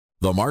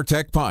The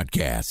MarTech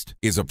Podcast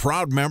is a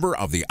proud member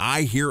of the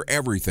I Hear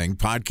Everything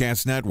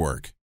Podcast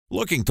Network.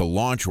 Looking to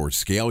launch or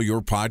scale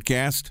your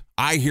podcast?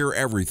 I Hear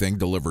Everything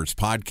delivers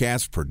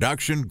podcast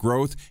production,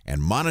 growth,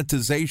 and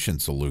monetization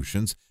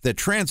solutions that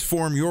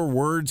transform your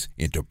words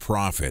into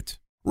profit.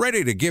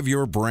 Ready to give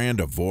your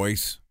brand a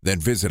voice? Then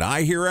visit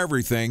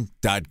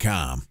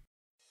iheareverything.com.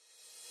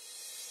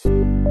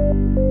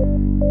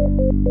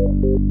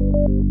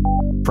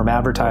 From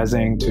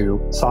advertising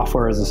to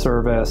software as a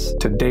service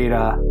to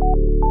data.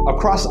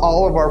 Across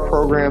all of our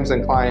programs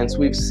and clients,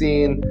 we've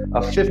seen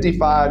a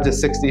 55 to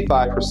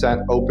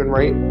 65% open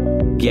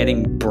rate.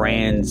 Getting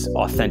brands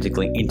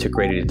authentically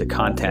integrated into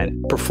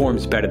content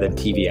performs better than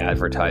TV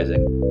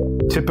advertising.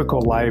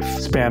 Typical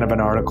lifespan of an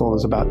article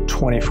is about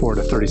 24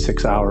 to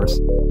 36 hours.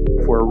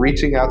 If we're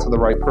reaching out to the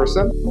right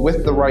person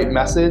with the right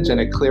message and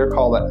a clear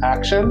call to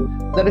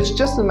action, then it's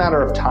just a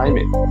matter of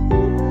timing.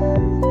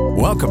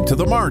 Welcome to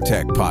the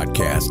MarTech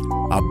Podcast,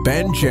 a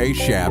Ben J.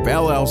 Schaap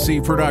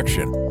LLC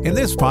production. In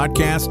this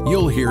podcast,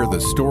 you'll hear the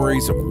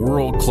stories of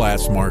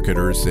world-class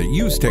marketers that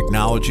use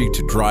technology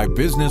to drive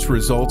business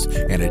results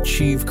and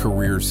achieve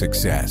career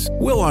success.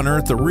 We'll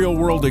unearth the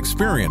real-world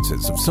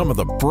experiences of some of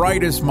the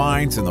brightest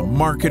minds in the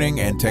marketing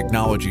and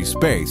technology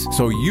space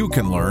so you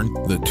can learn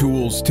the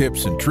tools,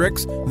 tips, and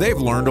tricks they've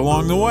learned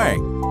along the way.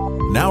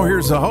 Now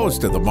here's the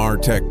host of the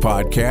MarTech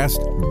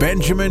Podcast,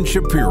 Benjamin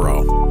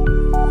Shapiro.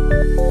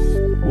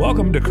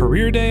 Welcome to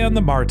Career Day on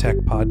the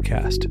MarTech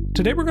Podcast.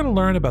 Today we're going to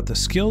learn about the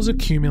skills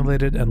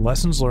accumulated and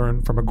lessons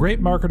learned from a great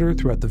marketer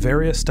throughout the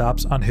various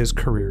stops on his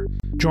career.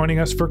 Joining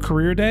us for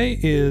Career Day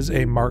is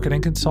a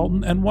marketing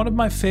consultant and one of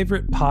my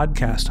favorite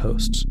podcast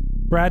hosts.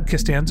 Brad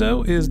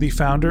Costanzo is the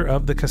founder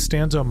of the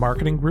Costanzo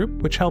Marketing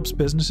Group, which helps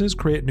businesses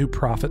create new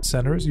profit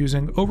centers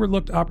using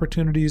overlooked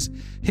opportunities,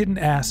 hidden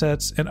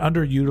assets, and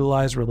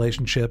underutilized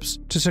relationships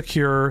to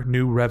secure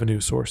new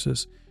revenue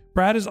sources.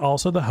 Brad is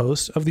also the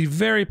host of the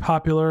very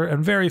popular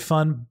and very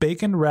fun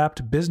Bacon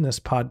Wrapped Business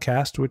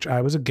podcast, which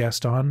I was a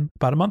guest on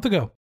about a month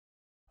ago.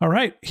 All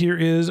right, here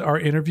is our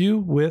interview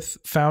with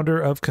founder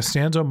of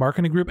Costanzo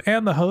Marketing Group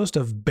and the host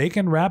of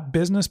Bacon Wrapped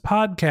Business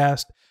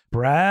podcast,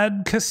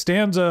 Brad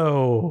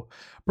Costanzo.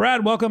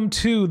 Brad, welcome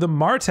to the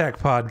MarTech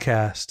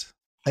Podcast.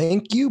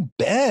 Thank you,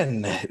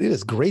 Ben. It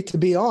is great to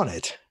be on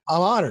it.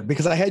 I'm honored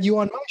because I had you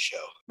on my show.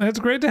 It's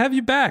great to have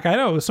you back. I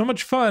know it was so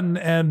much fun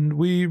and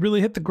we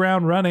really hit the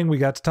ground running. We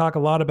got to talk a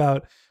lot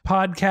about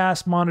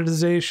podcast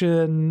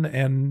monetization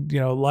and,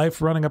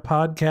 life running a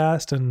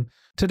podcast. And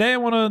today I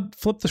want to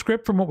flip the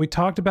script from what we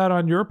talked about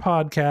on your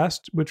podcast,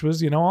 which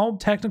was, all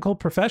technical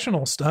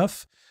professional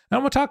stuff. And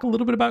I want to talk a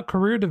little bit about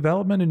career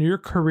development and your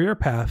career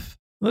path.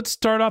 Let's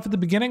start off at the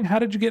beginning. How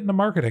did you get into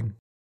marketing?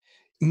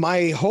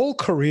 My whole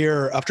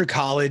career after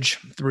college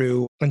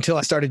through until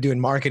I started doing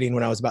marketing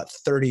when I was about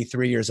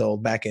 33 years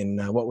old back in,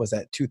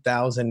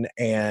 2000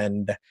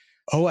 and,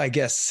 I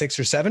guess 6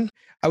 or 7,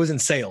 I was in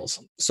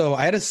sales. So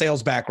I had a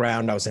sales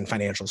background. I was in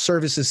financial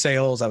services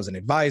sales. I was an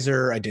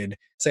advisor. I did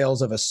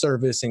sales of a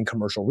service in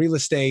commercial real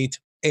estate.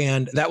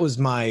 And that was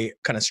my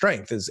kind of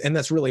strength and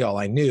that's really all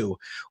I knew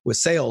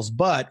was sales.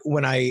 But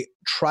when I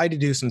tried to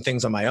do some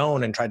things on my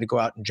own and tried to go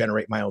out and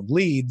generate my own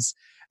leads,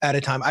 at a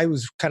time, I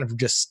was kind of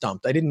just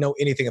stumped. I didn't know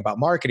anything about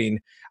marketing.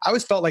 I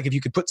always felt like if you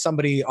could put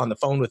somebody on the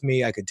phone with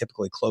me, I could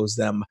typically close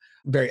them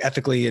very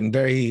ethically and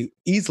very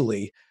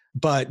easily.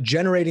 But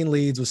generating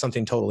leads was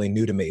something totally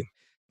new to me.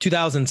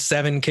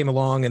 2007 came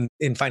along and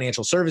in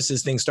financial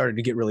services, things started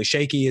to get really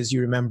shaky, as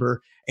you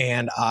remember.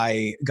 And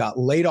I got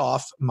laid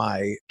off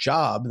my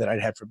job that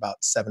I'd had for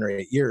about 7 or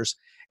 8 years.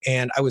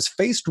 And I was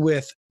faced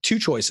with two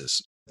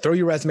choices. Throw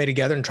your resume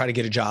together and try to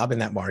get a job in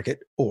that market,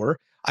 or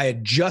I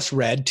had just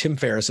read Tim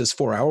Ferriss's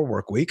 4-Hour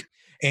Workweek,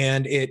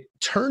 and it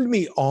turned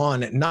me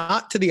on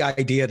not to the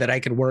idea that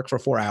I could work for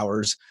 4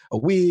 hours a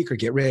week or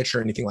get rich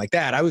or anything like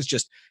that. I was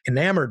just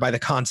enamored by the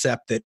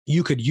concept that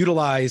you could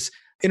utilize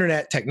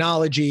internet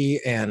technology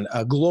and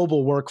a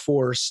global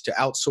workforce to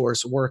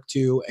outsource work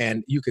to,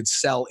 and you could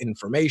sell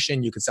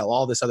information, you could sell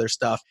all this other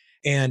stuff.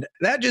 And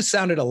that just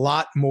sounded a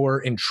lot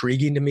more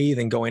intriguing to me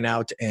than going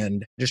out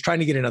and just trying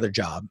to get another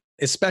job,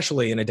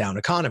 especially in a down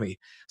economy.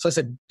 So I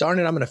said, darn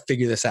it, I'm going to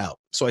figure this out.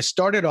 So I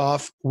started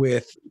off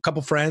with a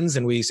couple friends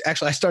and I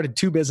started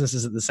 2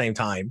 businesses at the same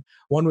time.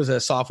 One was a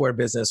software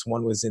business.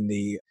 One was in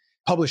the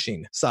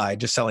publishing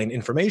side, just selling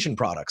information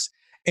products.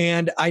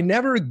 And I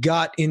never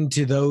got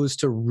into those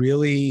to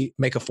really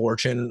make a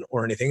fortune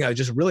or anything. I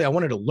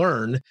wanted to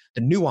learn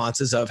the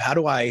nuances of how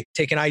do I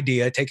take an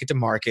idea, take it to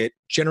market,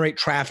 generate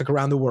traffic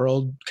around the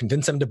world,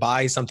 convince them to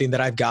buy something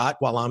that I've got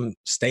while I'm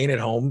staying at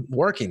home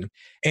working.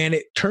 And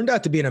it turned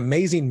out to be an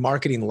amazing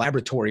marketing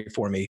laboratory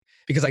for me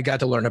because I got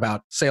to learn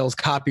about sales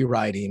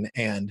copywriting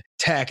and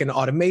tech and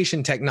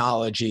automation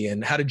technology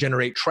and how to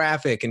generate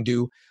traffic and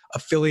do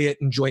affiliate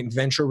and joint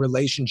venture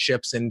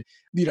relationships and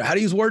how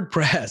to use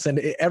WordPress and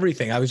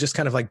everything. I was just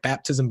kind of like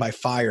baptism by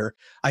fire.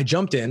 I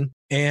jumped in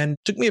and it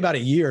took me about a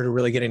year to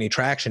really get any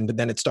traction, but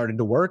then it started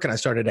to work and I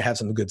started to have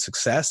some good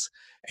success.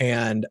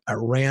 And I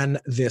ran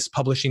this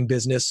publishing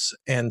business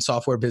and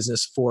software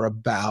business for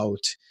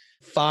about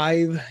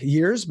 5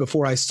 years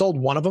before I sold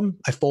one of them.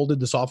 I folded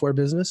the software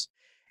business.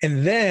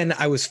 And then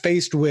I was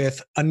faced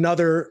with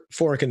another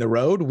fork in the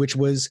road, which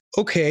was,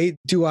 okay,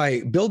 do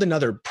I build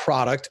another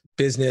product,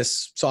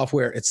 business,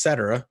 software, et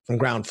cetera, from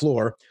ground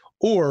floor?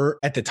 Or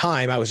at the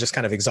time, I was just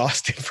kind of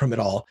exhausted from it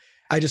all.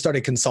 I just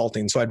started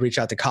consulting. So I'd reach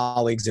out to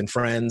colleagues and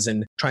friends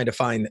and trying to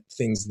find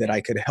things that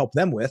I could help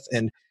them with.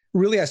 And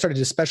really, I started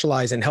to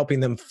specialize in helping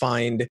them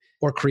find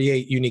or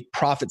create unique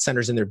profit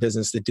centers in their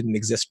business that didn't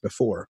exist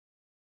before.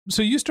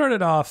 So you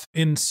started off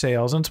in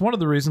sales, and it's one of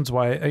the reasons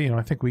why,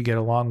 I think we get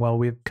along well.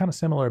 We have kind of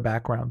similar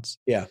backgrounds.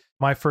 Yeah.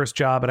 My first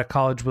job at a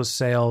college was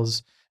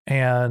sales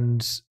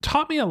and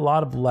taught me a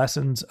lot of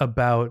lessons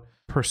about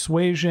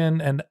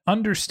persuasion and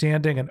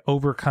understanding and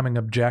overcoming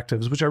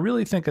objectives, which I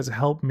really think has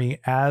helped me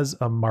as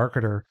a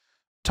marketer.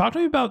 Talk to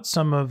me about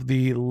some of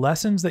the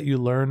lessons that you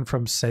learned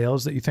from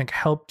sales that you think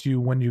helped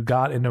you when you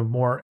got into a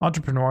more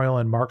entrepreneurial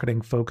and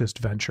marketing focused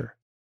venture.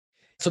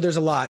 So there's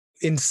a lot.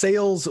 In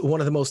sales, one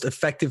of the most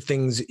effective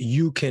things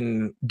you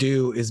can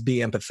do is be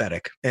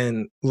empathetic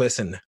and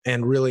listen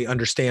and really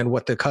understand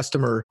what the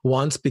customer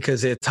wants,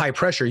 because it's high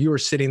pressure. You are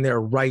sitting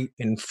there right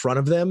in front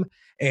of them.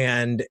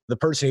 And the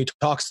person who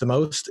talks the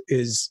most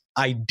is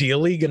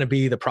ideally going to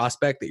be the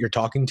prospect that you're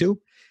talking to.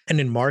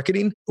 And in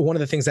marketing, one of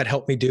the things that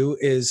helped me do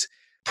is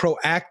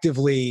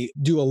proactively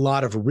do a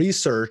lot of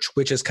research,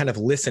 which is kind of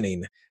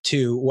listening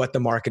to what the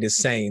market is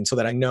saying, so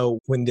that I know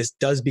when this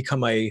does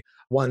become a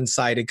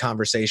one-sided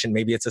conversation,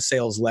 maybe it's a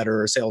sales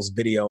letter or sales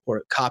video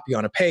or copy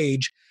on a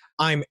page,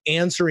 I'm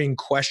answering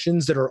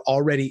questions that are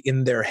already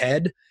in their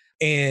head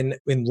and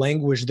in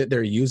language that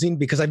they're using,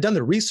 because I've done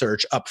the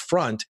research up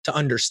front to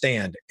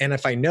understand. And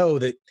if I know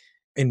that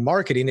in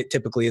marketing, it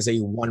typically is a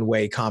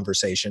one-way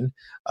conversation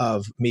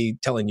of me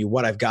telling you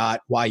what I've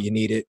got, why you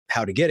need it,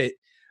 how to get it,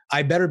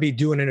 I better be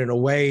doing it in a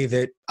way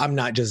that I'm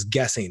not just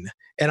guessing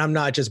and I'm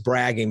not just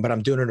bragging, but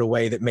I'm doing it in a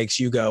way that makes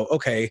you go,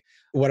 okay,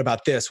 what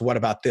about this? What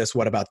about this?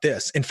 What about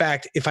this? In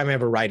fact, if I'm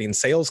ever writing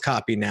sales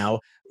copy now,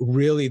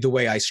 really the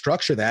way I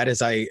structure that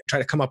is I try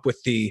to come up with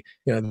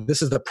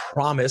this is the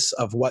promise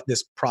of what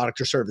this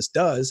product or service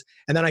does.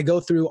 And then I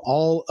go through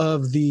all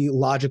of the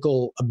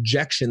logical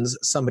objections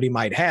somebody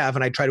might have,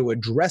 and I try to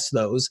address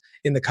those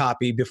in the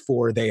copy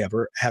before they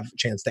ever have a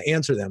chance to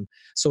answer them.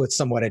 So it's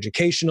somewhat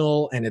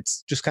educational and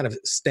it's just kind of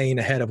staying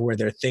ahead of where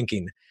they're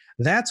thinking.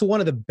 That's one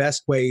of the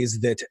best ways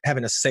that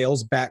having a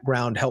sales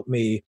background helped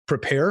me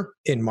prepare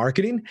in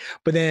marketing.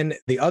 But then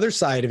the other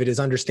side of it is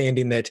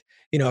understanding that,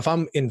 if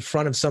I'm in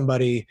front of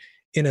somebody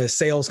in a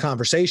sales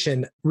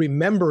conversation,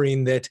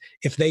 remembering that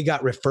if they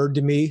got referred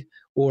to me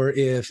or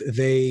if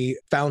they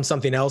found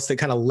something else that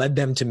kind of led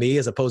them to me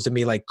as opposed to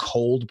me like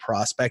cold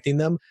prospecting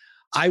them,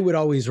 I would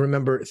always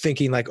remember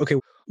thinking like, okay,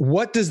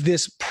 what does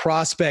this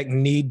prospect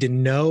need to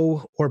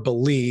know or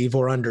believe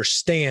or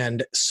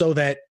understand so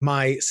that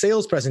my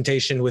sales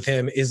presentation with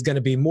him is going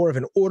to be more of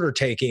an order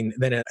taking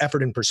than an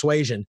effort in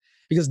persuasion?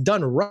 Because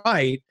done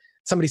right,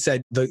 somebody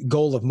said the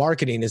goal of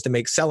marketing is to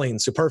make selling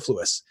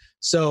superfluous.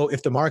 So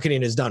if the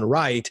marketing is done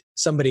right,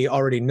 somebody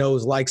already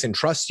knows, likes, and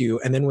trusts you.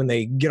 And then when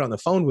they get on the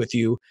phone with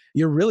you,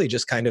 you're really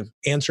just kind of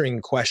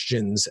answering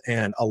questions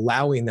and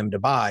allowing them to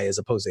buy as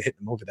opposed to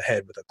hitting them over the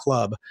head with a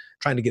club,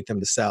 trying to get them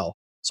to sell.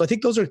 So I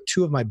think those are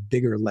two of my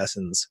bigger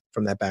lessons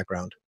from that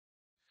background.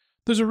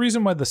 There's a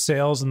reason why the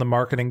sales and the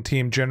marketing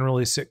team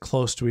generally sit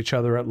close to each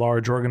other at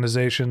large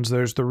organizations.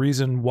 There's the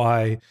reason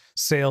why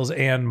sales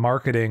and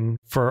marketing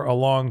for a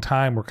long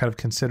time were kind of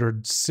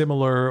considered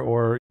similar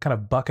or kind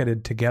of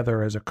bucketed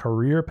together as a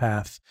career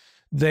path.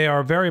 They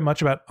are very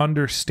much about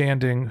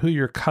understanding who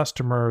your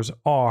customers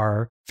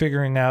are,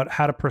 figuring out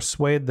how to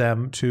persuade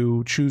them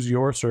to choose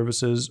your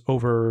services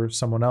over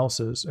someone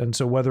else's. And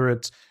so whether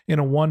it's in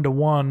a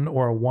one-to-one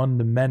or a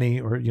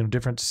one-to-many or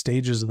different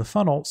stages of the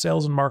funnel,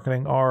 sales and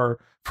marketing are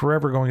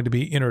forever going to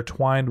be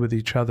intertwined with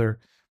each other.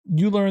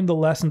 You learned the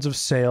lessons of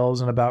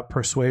sales and about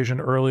persuasion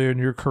earlier in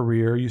your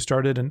career. You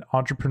started an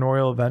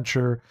entrepreneurial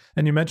venture,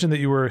 and you mentioned that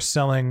you were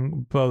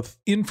selling both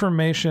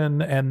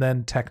information and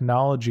then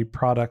technology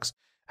products.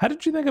 How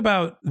did you think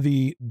about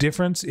the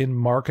difference in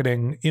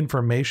marketing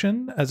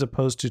information as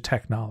opposed to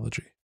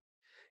technology?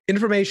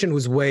 Information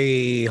was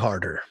way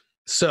harder.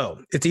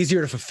 So it's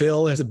easier to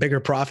fulfill, has a bigger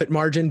profit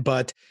margin,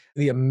 but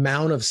the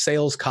amount of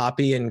sales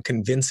copy and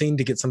convincing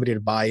to get somebody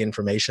to buy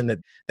information that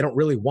they don't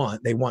really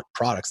want, they want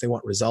products, they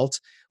want results,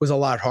 was a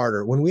lot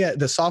harder. When we had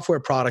the software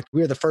product,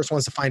 we were the first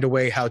ones to find a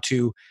way how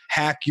to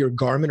hack your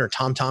Garmin or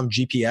TomTom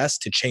GPS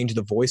to change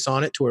the voice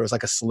on it to where it was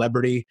like a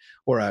celebrity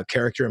or a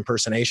character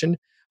impersonation.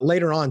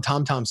 Later on,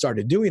 TomTom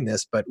started doing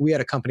this, but we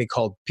had a company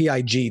called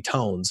PIG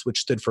Tones, which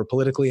stood for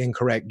Politically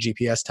Incorrect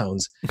GPS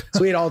Tones.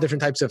 So we had all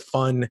different types of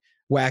fun,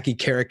 wacky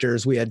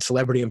characters. We had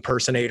celebrity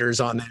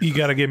impersonators on there. You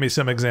got to give me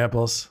some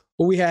examples.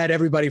 Well, we had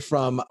everybody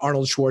from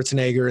Arnold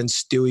Schwarzenegger and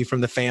Stewie from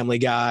The Family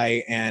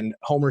Guy and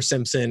Homer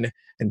Simpson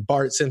and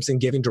Bart Simpson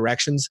giving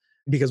directions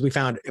because we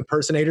found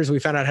impersonators. We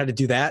found out how to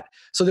do that.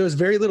 So there was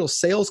very little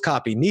sales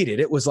copy needed.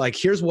 It was like,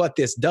 here's what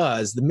this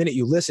does. The minute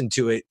you listen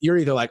to it, you're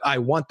either like, I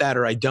want that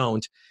or I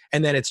don't.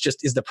 And then it's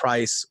just, is the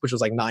price, which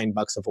was like $9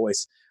 a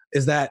voice,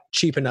 Is that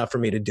cheap enough for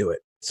me to do it?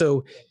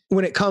 So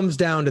when it comes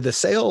down to the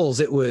sales,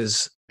 it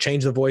was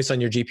change the voice on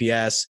your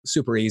GPS,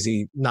 super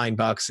easy,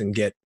 $9 and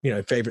get,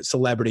 favorite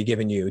celebrity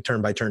giving you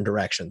turn-by-turn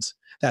directions.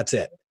 That's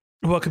it.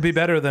 What could be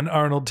better than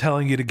Arnold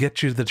telling you to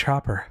get you to the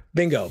chopper?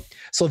 Bingo.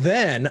 So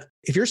then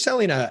if you're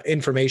selling an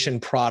information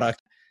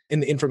product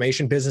in the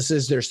information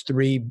businesses, there's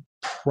three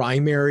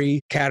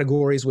primary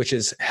categories, which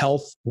is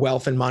health,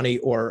 wealth, and money,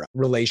 or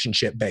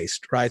relationship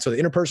based, right? So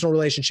the interpersonal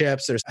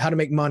relationships, there's how to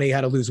make money,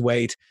 how to lose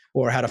weight,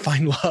 or how to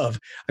find love.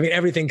 I mean,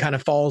 everything kind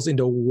of falls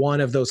into one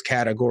of those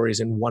categories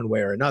in one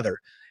way or another.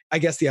 I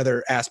guess the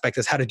other aspect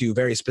is how to do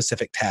very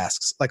specific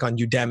tasks. Like on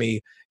Udemy,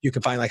 you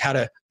can find like how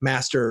to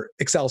master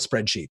Excel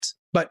spreadsheets.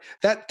 But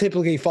that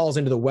typically falls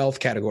into the wealth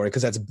category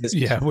because that's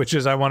business. Yeah, which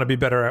is I want to be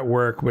better at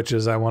work, which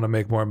is I want to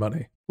make more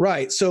money.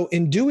 Right. So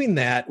in doing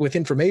that with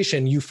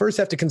information, you first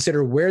have to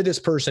consider where this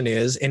person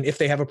is and if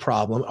they have a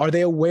problem. Are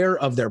they aware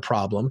of their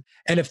problem?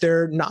 And if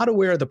they're not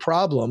aware of the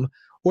problem,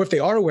 or if they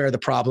are aware of the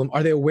problem,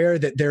 are they aware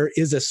that there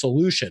is a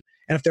solution?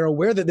 And if they're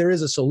aware that there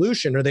is a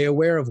solution, are they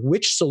aware of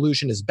which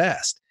solution is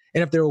best?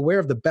 And if they're aware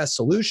of the best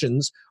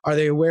solutions, are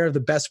they aware of the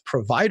best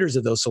providers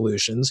of those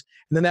solutions?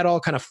 And then that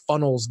all kind of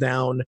funnels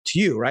down to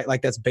you, right?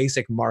 Like that's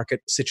basic market,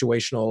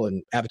 situational,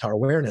 and avatar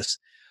awareness.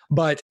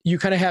 But you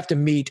kind of have to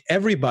meet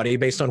everybody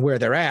based on where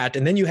they're at.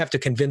 And then you have to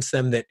convince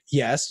them that,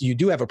 yes, you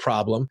do have a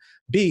problem.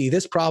 B,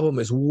 this problem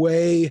is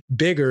way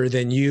bigger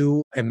than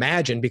you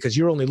imagine because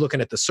you're only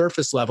looking at the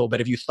surface level. But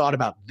if you thought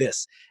about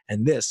this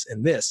and this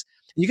and this,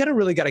 you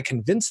really got to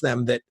convince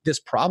them that this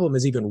problem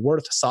is even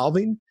worth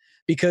solving.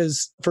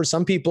 Because for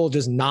some people,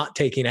 just not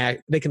taking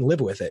act, they can live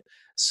with it.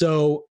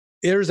 So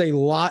there's a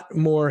lot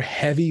more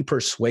heavy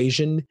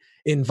persuasion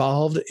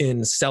involved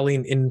in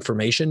selling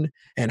information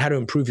and how to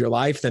improve your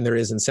life than there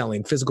is in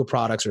selling physical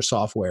products or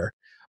software.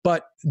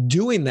 But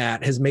doing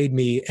that has made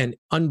me an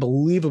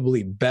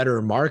unbelievably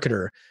better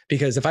marketer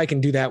because if I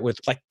can do that with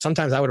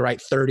sometimes I would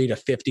write 30 to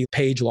 50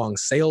 page long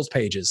sales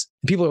pages.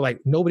 And people are like,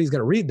 nobody's going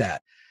to read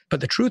that. But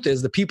the truth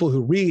is the people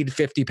who read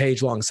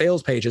 50-page long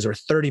sales pages or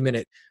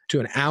 30-minute to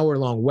an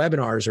hour-long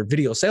webinars or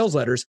video sales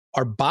letters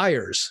are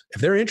buyers.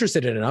 If they're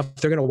interested in enough,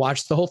 they're going to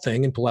watch the whole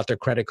thing and pull out their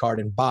credit card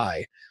and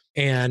buy.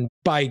 And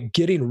by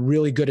getting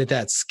really good at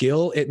that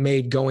skill, it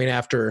made going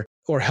after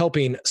or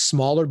helping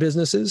smaller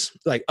businesses,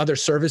 like other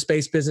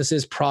service-based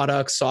businesses,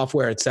 products,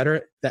 software, et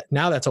cetera,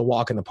 that's a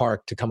walk in the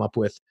park to come up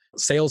with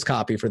sales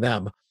copy for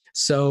them.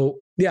 So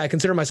yeah, I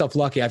consider myself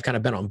lucky. I've kind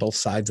of been on both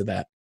sides of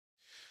that.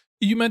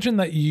 You mentioned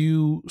that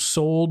you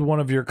sold one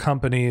of your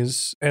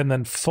companies and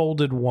then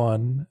folded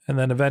one and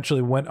then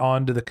eventually went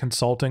on to the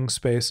consulting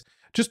space.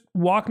 Just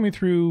walk me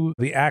through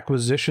the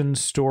acquisition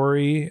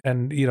story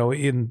and,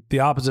 in the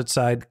opposite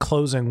side,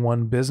 closing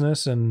one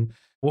business. And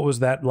what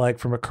was that like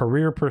from a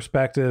career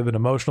perspective, an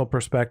emotional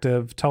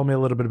perspective? Tell me a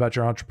little bit about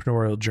your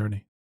entrepreneurial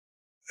journey.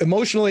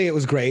 Emotionally, it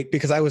was great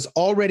because I was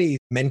already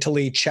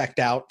mentally checked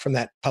out from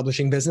that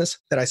publishing business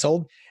that I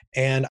sold.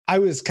 And I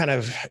was kind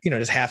of,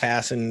 just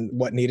half-assing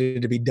what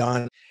needed to be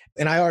done.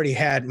 And I already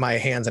had my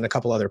hands in a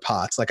couple other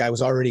pots. Like I was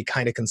already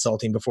kind of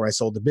consulting before I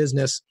sold the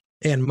business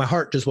and my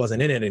heart just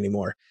wasn't in it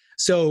anymore.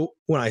 So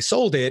when I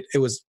sold it, it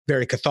was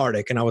very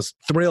cathartic and I was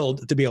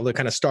thrilled to be able to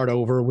kind of start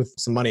over with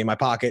some money in my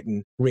pocket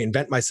and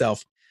reinvent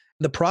myself.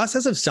 The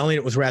process of selling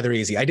it was rather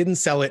easy. I didn't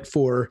sell it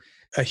for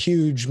a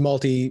huge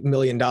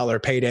multi-million-dollar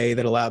payday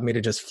that allowed me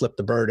to just flip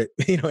the bird at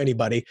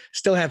anybody.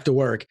 Still have to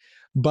work.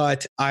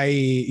 But I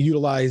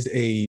utilized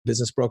a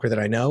business broker that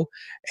I know.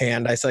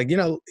 And I said,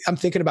 I'm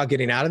thinking about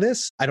getting out of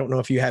this. I don't know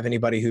if you have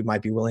anybody who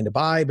might be willing to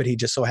buy, but he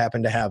just so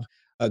happened to have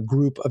a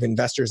group of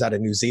investors out of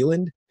New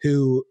Zealand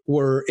who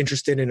were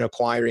interested in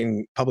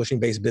acquiring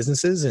publishing-based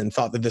businesses and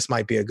thought that this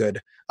might be a good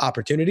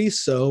opportunity.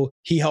 So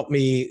he helped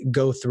me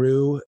go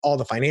through all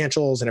the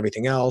financials and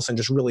everything else and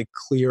just really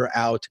clear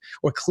out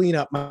or clean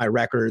up my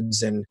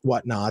records and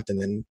whatnot and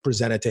then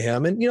present it to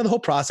him. And, the whole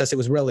process, it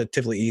was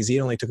relatively easy.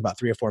 It only took about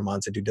 3 or 4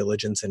 months of due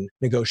diligence and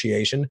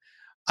negotiation.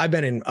 I've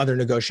been in other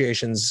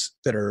negotiations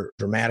that are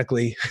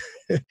dramatically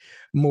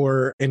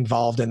more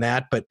involved in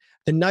that. But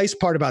the nice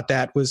part about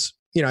that was,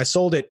 I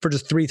sold it for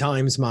just 3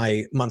 times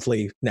my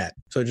monthly net.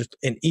 So just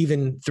an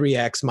even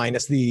 3x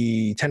minus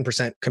the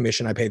 10%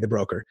 commission I paid the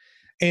broker.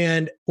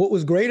 And what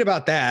was great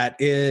about that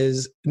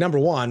is, number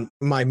one,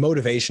 my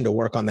motivation to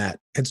work on that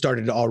had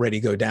started to already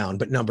go down.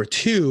 But number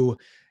two,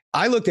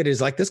 I looked at it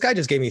as like, this guy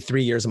just gave me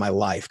 3 years of my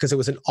life because it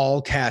was an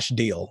all cash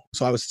deal.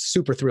 So I was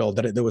super thrilled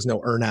that there was no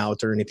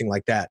earnout or anything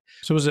like that.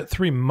 So was it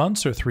 3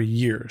 months or 3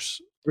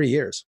 years? 3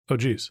 years. Oh,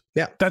 geez.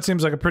 Yeah. That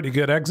seems like a pretty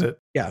good exit.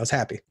 Yeah, I was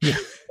happy. Yeah.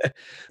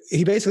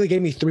 He basically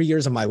gave me 3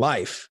 years of my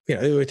life.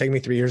 It would take me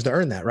 3 years to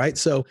earn that, right?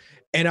 So,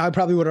 and I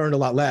probably would have earned a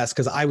lot less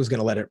because I was going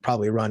to let it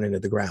probably run into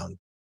the ground.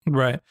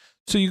 Right.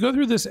 So you go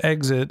through this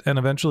exit and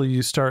eventually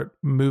you start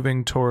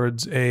moving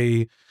towards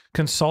a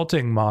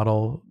consulting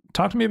model.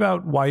 Talk to me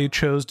about why you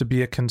chose to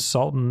be a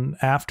consultant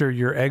after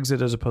your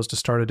exit as opposed to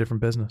start a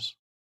different business.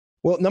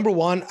 Well, number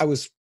one, I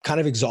was kind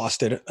of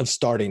exhausted of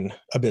starting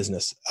a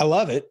business. I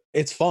love it.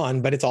 It's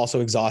fun, but it's also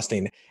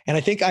exhausting. And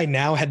I think I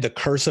now had the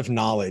curse of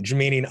knowledge,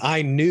 meaning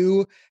I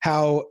knew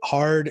how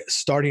hard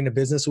starting a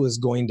business was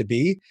going to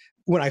be.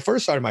 When I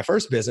first started my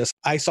first business,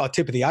 I saw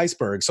tip of the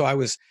iceberg. So I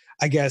was,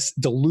 I guess,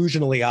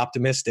 delusionally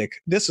optimistic.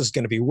 This was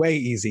going to be way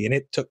easy. And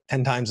it took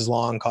 10 times as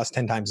long, cost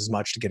 10 times as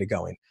much to get it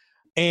going.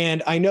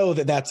 And I know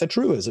that that's a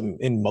truism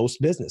in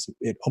most business.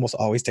 It almost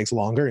always takes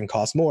longer and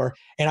costs more.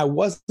 And I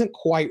wasn't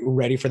quite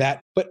ready for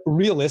that. But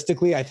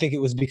realistically, I think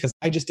it was because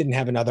I just didn't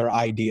have another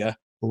idea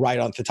right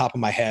off the top of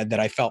my head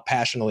that I felt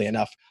passionately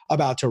enough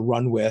about to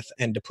run with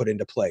and to put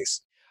into place.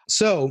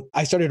 So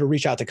I started to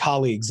reach out to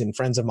colleagues and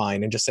friends of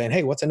mine and just saying,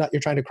 hey, what's a nut you're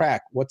trying to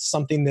crack? What's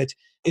something that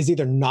is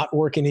either not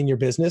working in your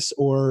business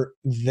or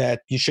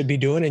that you should be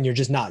doing and you're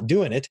just not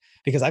doing it?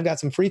 Because I've got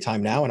some free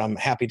time now and I'm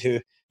happy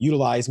to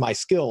utilize my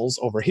skills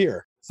over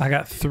here. I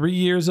got 3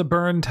 years of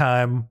burn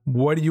time.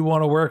 What do you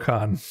want to work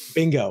on?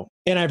 Bingo.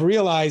 And I've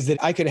realized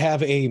that I could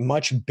have a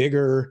much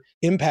bigger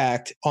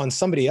impact on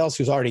somebody else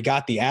who's already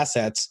got the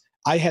assets.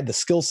 I had the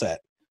skill set.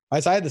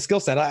 So I had the skill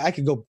set. I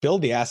could go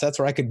build the assets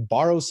or I could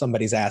borrow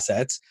somebody's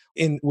assets,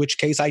 in which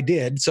case I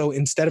did. So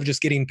instead of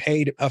just getting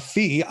paid a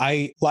fee,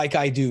 like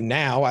I do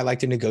now, I like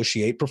to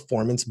negotiate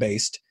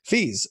performance-based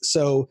fees.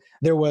 So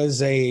there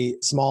was a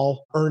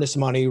small earnest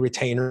money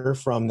retainer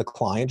from the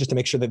client just to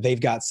make sure that they've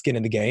got skin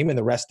in the game. And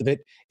the rest of it,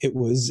 it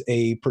was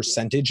a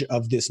percentage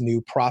of this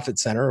new profit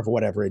center of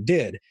whatever it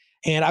did.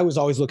 And I was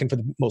always looking for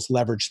the most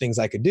leveraged things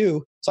I could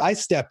do. So I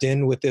stepped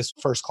in with this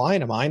first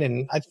client of mine,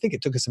 and I think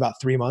it took us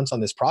about 3 months on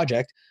this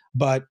project,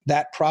 but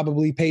that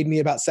probably paid me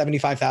about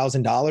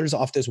 $75,000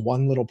 off this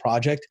one little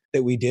project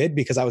that we did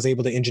because I was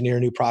able to engineer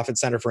a new profit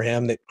center for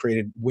him that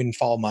created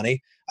windfall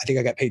money. I think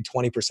I got paid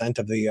 20%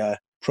 of the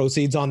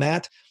proceeds on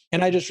that.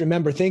 And I just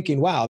remember thinking,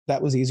 wow,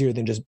 that was easier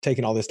than just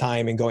taking all this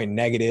time and going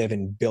negative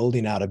and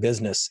building out a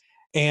business.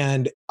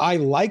 And I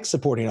like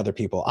supporting other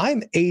people.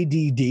 I'm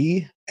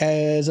ADD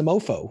as a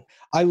mofo.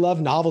 I love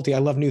novelty. I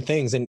love new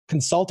things. And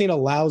consulting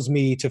allows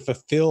me to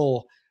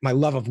fulfill my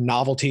love of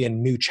novelty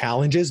and new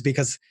challenges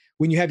because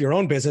when you have your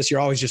own business, you're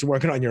always just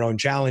working on your own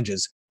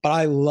challenges. But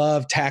I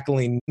love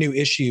tackling new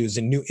issues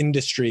and new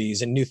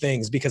industries and new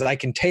things because I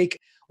can take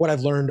what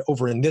I've learned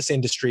over in this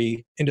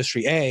industry,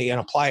 industry A, and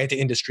apply it to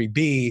industry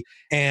B.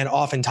 And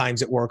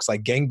oftentimes it works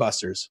like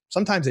gangbusters.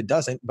 Sometimes it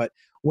doesn't, but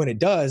when it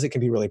does, it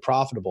can be really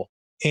profitable.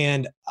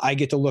 And I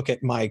get to look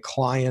at my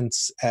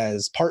clients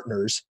as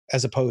partners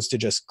as opposed to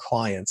just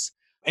clients.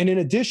 And in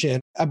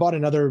addition, I bought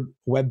another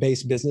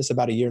web-based business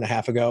about 1.5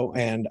 years ago,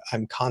 and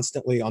I'm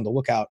constantly on the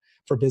lookout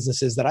for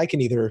businesses that I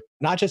can either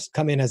not just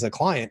come in as a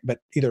client, but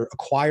either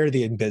acquire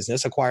the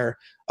business, acquire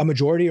a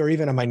majority or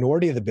even a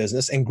minority of the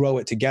business and grow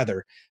it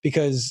together.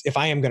 Because if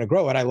I am going to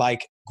grow it, I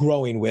like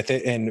growing with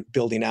it and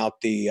building out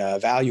the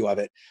value of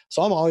it.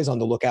 So I'm always on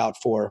the lookout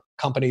for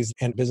companies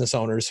and business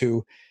owners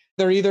who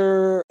they're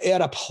either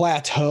at a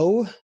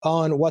plateau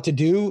on what to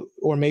do,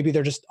 or maybe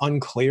they're just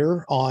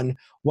unclear on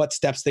what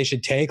steps they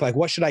should take. Like,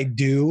 what should I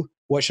do?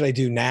 What should I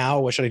do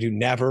now? What should I do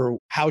never?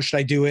 How should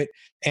I do it?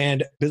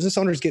 And business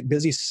owners get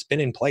busy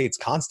spinning plates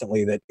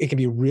constantly that it can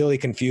be really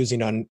confusing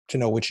to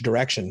know which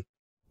direction.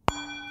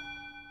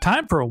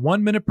 Time for a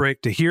 1-minute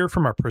break to hear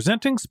from our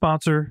presenting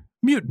sponsor,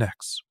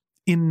 Mutinex.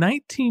 In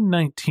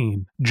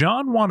 1919,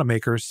 John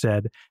Wanamaker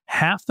said,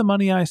 "Half the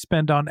money I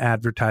spend on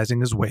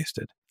advertising is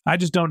wasted. I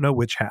just don't know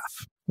which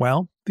half."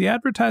 Well, the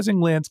advertising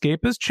landscape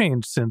has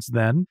changed since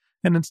then,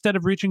 and instead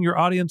of reaching your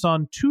audience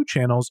on 2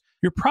 channels,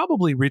 you're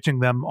probably reaching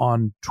them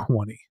on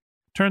 20.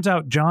 Turns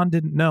out John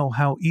didn't know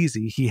how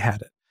easy he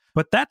had it.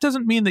 But that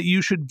doesn't mean that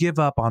you should give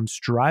up on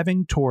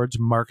striving towards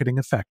marketing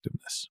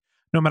effectiveness.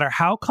 No matter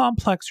how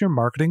complex your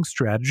marketing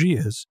strategy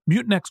is,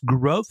 Mutinex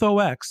Growth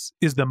OX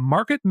is the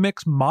market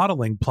mix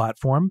modeling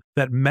platform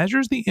that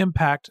measures the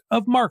impact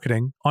of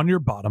marketing on your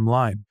bottom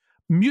line.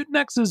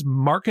 Mutinex's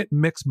market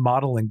mix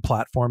modeling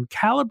platform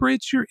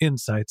calibrates your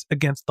insights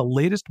against the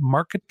latest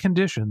market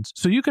conditions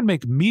so you can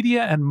make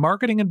media and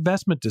marketing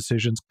investment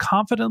decisions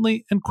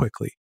confidently and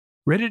quickly.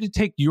 Ready to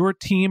take your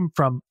team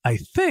from I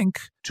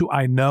think to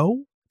I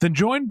know? Then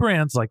join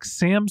brands like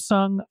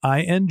Samsung,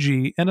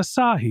 ING, and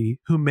Asahi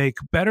who make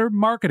better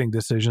marketing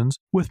decisions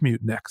with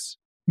Mutinex.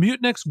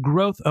 Mutinex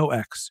Growth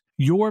OX.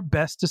 Your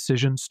best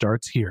decision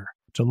starts here.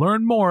 To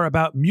learn more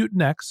about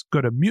Mutinex,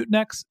 go to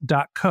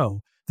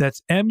mutinex.co.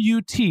 That's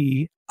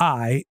MUTINEX.co.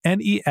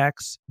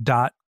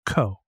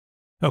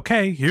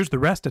 Okay, here's the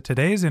rest of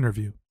today's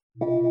interview.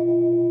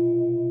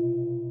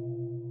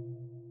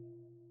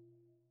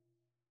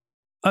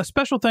 A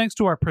special thanks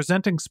to our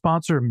presenting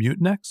sponsor,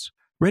 Mutinex.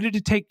 Ready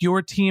to take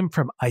your team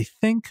from I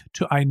think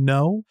to I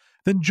know?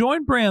 Then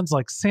join brands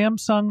like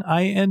Samsung,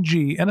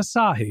 ING, and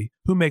Asahi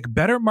who make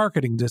better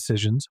marketing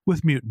decisions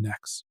with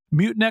Mutinex.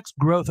 Mutinex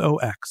Growth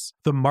OX,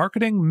 the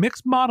marketing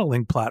mix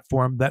modeling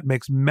platform that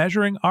makes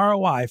measuring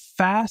ROI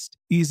fast,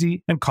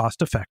 easy, and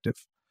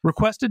cost-effective.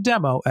 Request a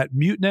demo at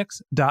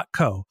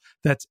mutinex.co.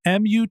 That's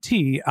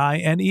MUTINEX.co.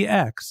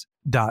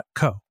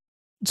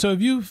 So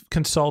if you've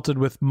consulted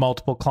with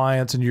multiple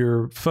clients and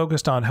you're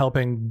focused on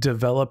helping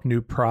develop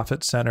new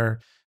profit center,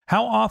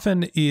 How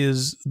often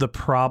is the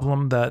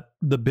problem that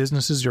the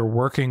businesses you're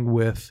working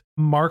with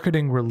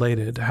marketing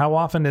related? How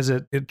often is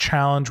it a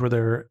challenge where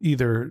they're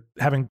either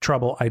having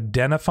trouble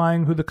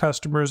identifying who the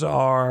customers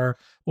are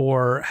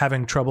or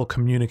having trouble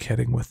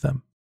communicating with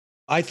them?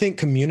 I think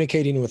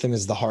communicating with them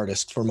is the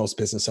hardest for most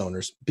business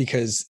owners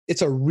because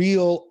it's a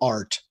real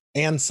art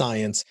and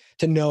science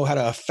to know how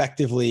to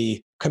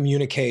effectively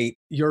communicate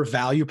your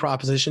value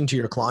proposition to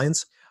your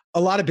clients. A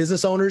lot of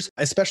business owners,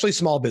 especially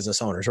small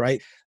business owners,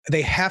 right?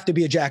 They have to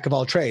be a jack of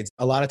all trades.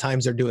 A lot of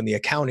times they're doing the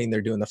accounting,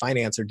 they're doing the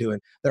finance,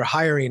 they're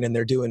hiring and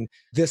they're doing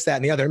this, that,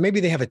 and the other.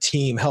 Maybe they have a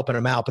team helping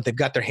them out, but they've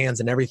got their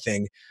hands in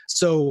everything.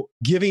 So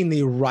giving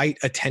the right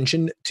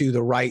attention to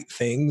the right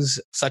things,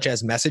 such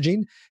as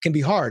messaging, can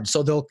be hard.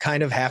 So they'll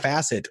kind of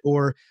half-ass it,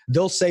 or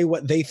they'll say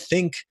what they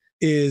think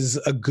is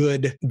a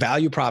good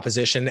value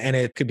proposition, and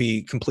it could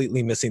be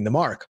completely missing the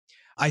mark.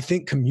 I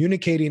think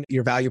communicating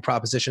your value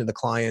proposition to the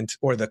client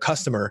or the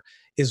customer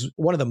is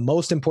one of the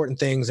most important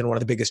things and one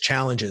of the biggest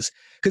challenges.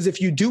 Because if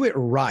you do it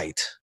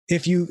right,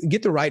 if you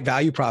get the right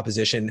value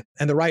proposition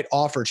and the right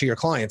offer to your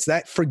clients,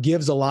 that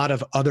forgives a lot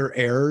of other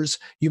errors.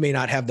 You may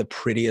not have the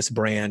prettiest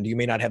brand. You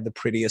may not have the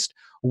prettiest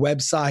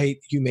website.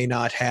 You may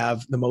not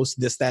have the most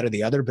this, that, or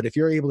the other. But if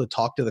you're able to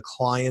talk to the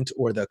client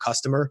or the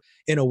customer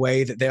in a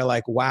way that they're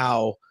like,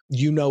 wow,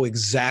 you know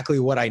exactly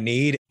what I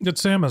need.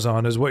 It's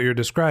Amazon is what you're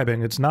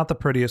describing. It's not the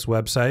prettiest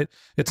website.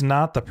 It's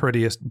not the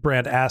prettiest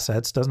brand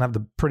assets. Doesn't have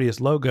the prettiest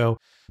logo.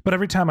 But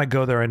every time I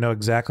go there, I know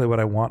exactly what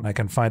I want and I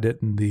can find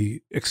it. And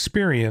the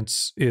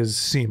experience is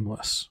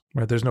seamless,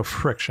 right? There's no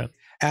friction.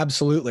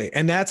 Absolutely.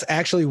 And that's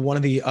actually one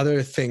of the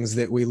other things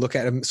that we look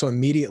at. So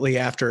immediately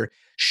after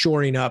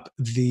shoring up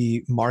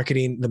the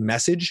marketing, the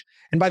message.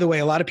 And by the way,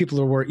 a lot of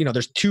people are,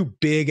 there's two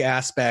big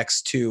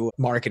aspects to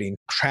marketing,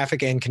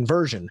 traffic and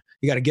conversion.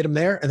 You got to get them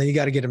there and then you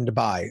got to get them to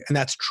buy. And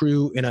that's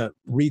true in a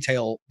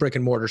retail brick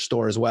and mortar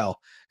store as well.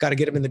 Got to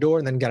get them in the door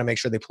and then got to make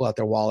sure they pull out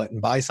their wallet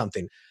and buy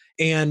something.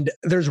 And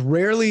there's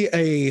rarely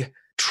a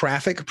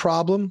traffic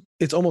problem.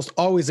 It's almost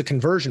always a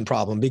conversion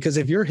problem, because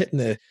if you're hitting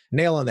the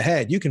nail on the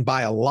head, you can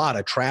buy a lot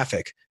of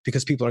traffic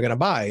because people are going to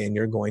buy and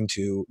you're going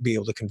to be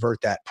able to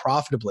convert that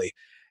profitably.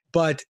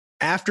 But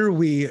after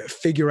we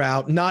figure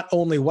out not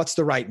only what's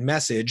the right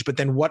message, but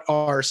then what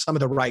are some of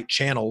the right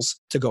channels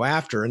to go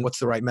after and what's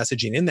the right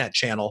messaging in that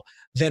channel,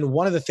 then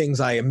one of the things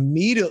I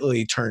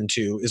immediately turn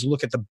to is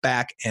look at the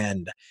back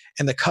end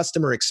and the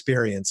customer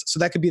experience. So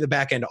that could be the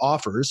back end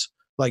offers.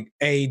 Like,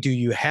 A, do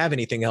you have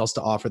anything else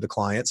to offer the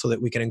client so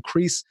that we can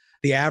increase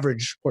the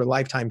average or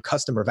lifetime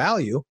customer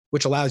value,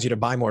 which allows you to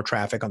buy more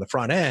traffic on the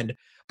front end?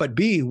 But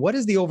B, what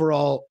is the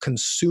overall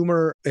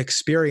consumer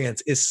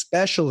experience,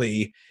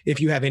 especially if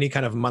you have any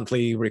kind of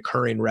monthly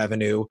recurring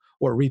revenue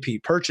or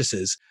repeat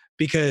purchases?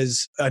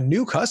 Because a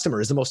new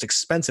customer is the most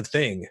expensive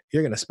thing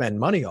you're going to spend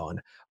money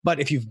on. But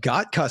if you've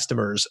got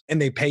customers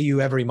and they pay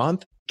you every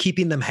month,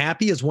 keeping them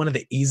happy is one of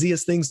the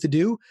easiest things to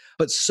do.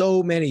 But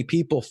so many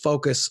people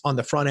focus on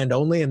the front end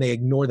only and they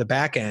ignore the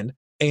back end.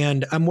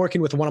 And I'm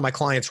working with one of my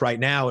clients right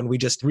now, and we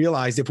just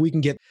realized if we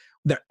can get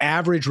their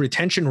average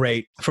retention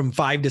rate from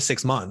 5 to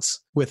 6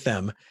 months with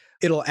them,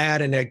 it'll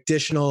add an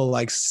additional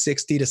like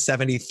 $60,000 to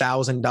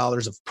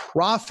 $70,000 of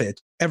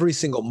profit every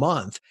single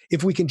month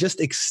if we can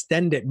just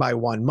extend it by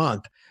 1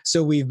 month.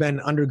 So we've been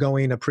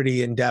undergoing a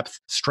pretty in-depth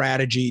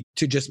strategy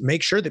to just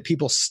make sure that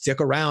people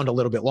stick around a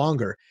little bit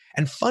longer.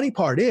 And funny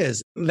part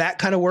is that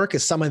kind of work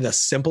is some of the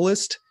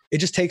simplest. It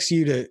just takes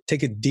you to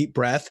take a deep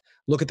breath,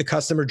 look at the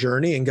customer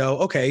journey and go,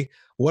 okay,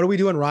 what are we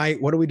doing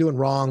right? What are we doing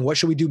wrong? What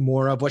should we do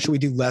more of? What should we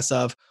do less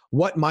of?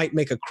 What might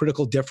make a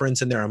critical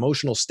difference in their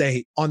emotional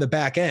state on the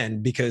back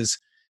end? Because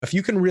if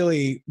you can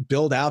really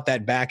build out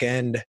that back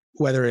end,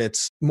 whether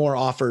it's more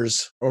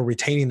offers or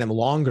retaining them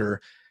longer,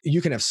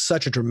 you can have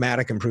such a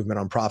dramatic improvement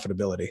on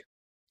profitability.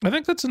 I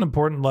think that's an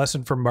important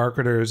lesson for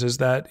marketers is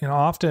that,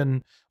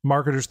 often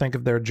marketers think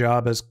of their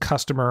job as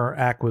customer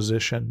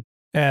acquisition.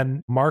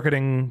 And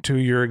marketing to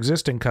your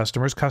existing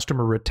customers,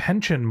 customer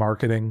retention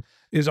marketing,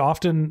 is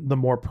often the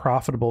more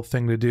profitable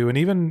thing to do. And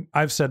even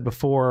I've said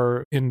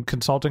before in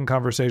consulting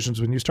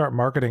conversations, when you start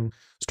marketing,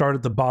 start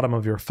at the bottom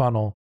of your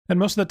funnel. And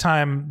most of the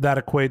time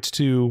that equates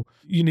to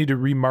you need to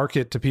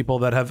remarket to people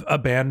that have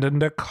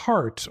abandoned a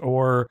cart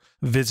or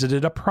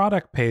visited a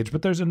product page.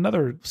 But there's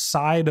another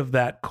side of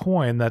that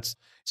coin that's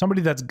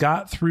somebody that's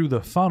got through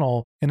the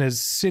funnel and is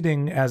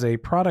sitting as a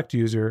product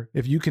user.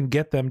 If you can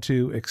get them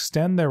to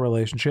extend their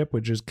relationship,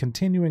 which is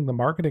continuing the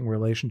marketing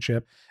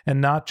relationship and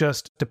not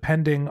just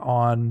depending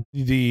on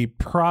the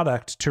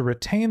product to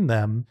retain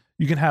them,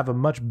 you can have a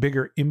much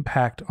bigger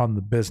impact on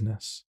the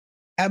business.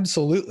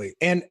 Absolutely.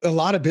 And a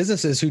lot of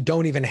businesses who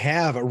don't even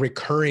have a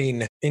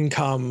recurring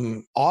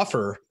income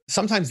offer,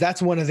 sometimes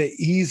that's one of the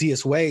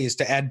easiest ways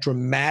to add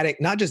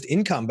dramatic, not just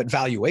income, but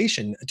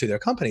valuation to their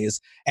company is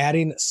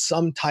adding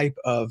some type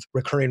of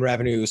recurring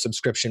revenue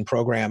subscription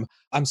program.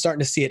 I'm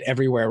starting to see it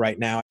everywhere right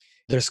now.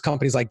 There's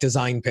companies like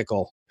Design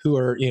Pickle who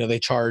are, they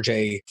charge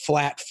a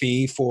flat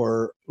fee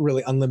for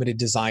really unlimited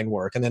design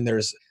work. And then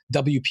there's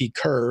WP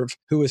Curve,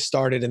 who was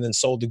started and then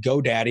sold to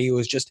GoDaddy, who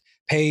was just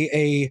pay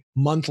a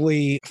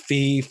monthly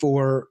fee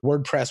for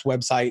WordPress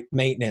website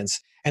maintenance.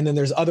 And then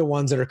there's other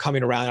ones that are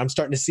coming around. I'm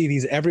starting to see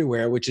these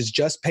everywhere, which is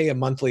just pay a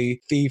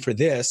monthly fee for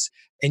this,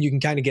 and you can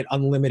kind of get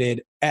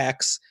unlimited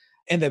X.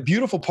 And the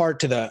beautiful part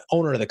to the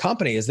owner of the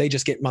company is they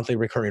just get monthly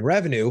recurring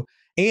revenue.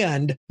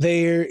 And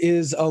there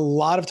is a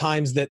lot of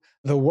times that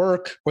the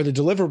work or the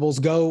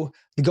deliverables go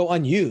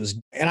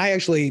unused. And I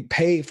actually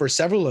pay for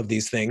several of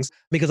these things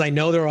because I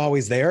know they're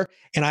always there.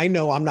 And I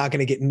know I'm not going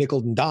to get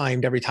nickeled and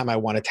dimed every time I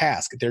want a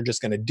task. They're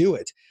just going to do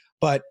it.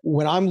 But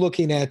when I'm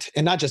looking at,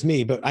 and not just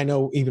me, but I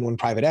know even when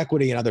private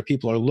equity and other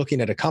people are looking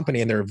at a company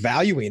and they're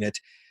valuing it,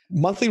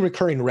 monthly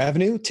recurring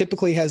revenue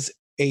typically has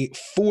a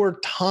 4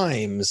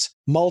 times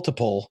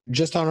multiple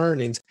just on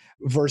earnings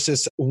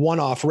versus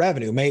one-off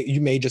revenue.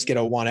 You may just get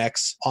a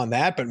 1x on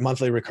that, but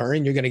monthly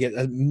recurring, you're going to get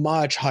a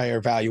much higher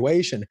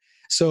valuation.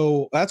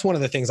 So that's one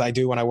of the things I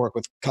do when I work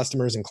with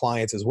customers and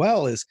clients as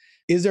well is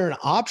there an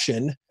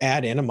option,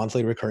 add in a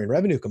monthly recurring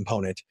revenue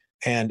component?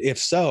 And if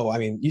so, I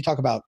mean, you talk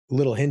about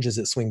little hinges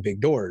that swing big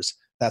doors.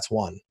 That's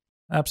one.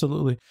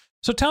 Absolutely.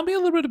 So tell me a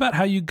little bit about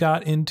how you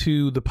got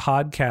into the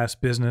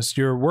podcast business.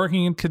 You're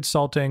working in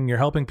consulting, you're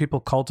helping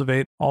people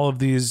cultivate all of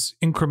these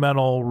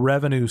incremental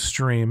revenue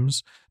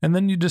streams, and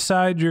then you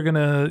decide you're going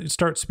to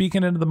start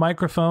speaking into the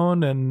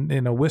microphone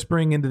and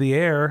whispering into the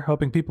air,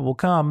 hoping people will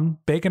come.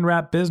 Bacon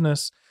wrap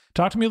business.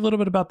 Talk to me a little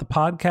bit about the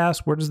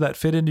podcast. Where does that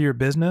fit into your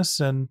business,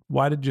 and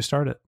why did you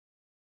start it?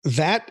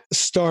 That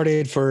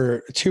started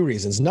for 2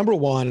 reasons. Number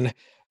one,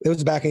 it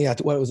was back in,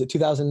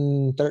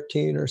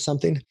 2013 or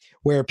something,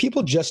 where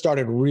people just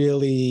started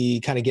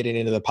really kind of getting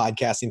into the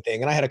podcasting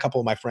thing. And I had a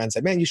couple of my friends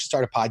say, man, you should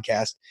start a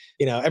podcast.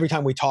 Every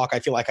time we talk, I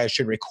feel like I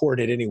should record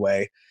it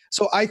anyway.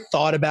 So I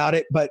thought about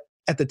it, but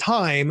at the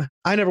time,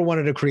 I never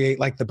wanted to create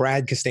like the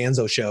Brad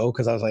Costanzo show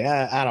because I was like,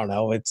 I don't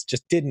know. It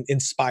just didn't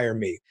inspire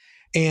me.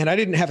 And I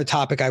didn't have a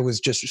topic I was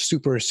just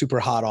super,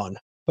 super hot on.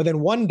 But then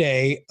one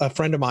day, a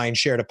friend of mine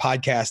shared a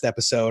podcast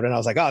episode and I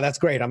was like, oh, that's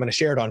great. I'm going to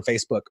share it on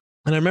Facebook.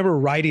 And I remember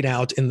writing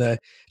out in the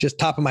just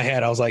top of my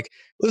head, I was like,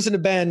 listen to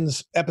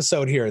Ben's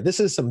episode here. This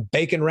is some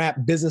bacon wrap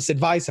business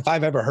advice if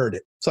I've ever heard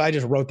it. So I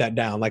just wrote that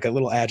down like a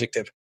little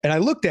adjective. And I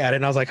looked at it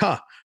and I was like,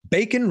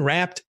 bacon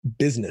wrapped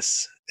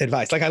business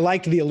advice. Like I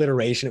liked the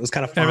alliteration. It was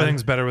kind of fun.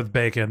 Everything's better with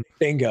bacon.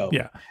 Bingo.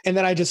 Yeah. And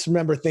then I just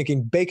remember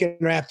thinking bacon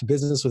wrapped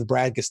business with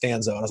Brad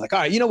Costanzo. And I was like, all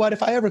right, you know what?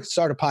 If I ever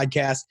start a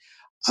podcast,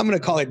 I'm going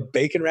to call it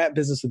Bacon Wrap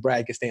Business with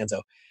Brad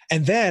Costanzo.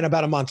 And then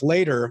about a month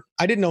later,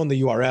 I didn't own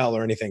the URL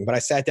or anything, but I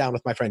sat down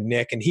with my friend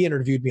Nick and he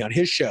interviewed me on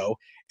his show.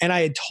 And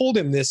I had told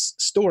him this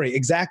story,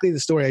 exactly the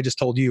story I just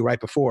told you right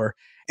before.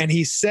 And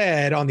he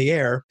said on the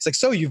air, it's like,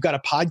 so you've got a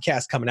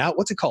podcast coming out.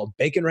 What's it called?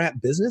 Bacon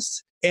Wrap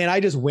Business? And I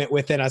just went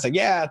with it. And I was like,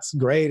 yeah, it's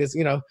great. It's,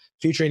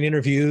 featuring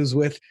interviews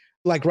with,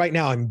 like right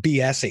now I'm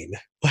BSing.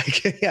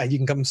 Like, yeah, you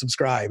can come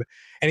subscribe.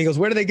 And he goes,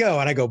 where do they go?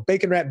 And I go,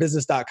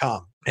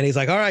 baconwrapbusiness.com. And he's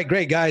like, all right,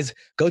 great guys,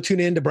 go tune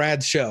in to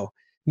Brad's show.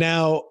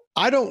 Now,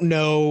 I don't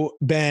know,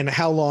 Ben,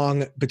 how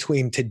long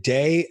between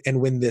today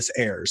and when this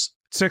airs.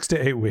 6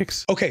 to 8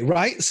 weeks. Okay,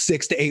 right?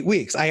 6 to 8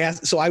 weeks. I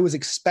asked, so I was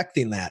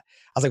expecting that.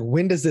 I was like,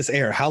 when does this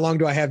air? How long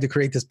do I have to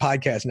create this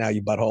podcast now,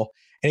 you butthole?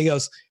 And he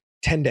goes,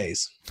 10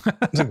 days. I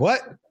was like,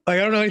 what? Like,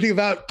 I don't know anything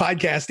about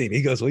podcasting.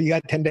 He goes, well, you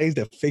got 10 days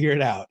to figure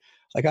it out.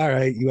 Like, all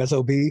right,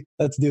 USOB,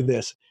 let's do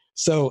this.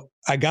 So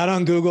I got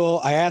on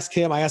Google. I asked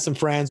him, I asked some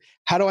friends,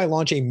 how do I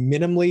launch a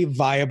minimally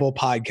viable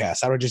podcast?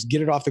 How do I just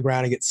get it off the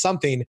ground and get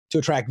something to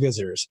attract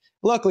visitors?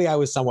 Luckily, I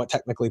was somewhat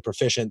technically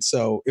proficient,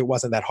 so it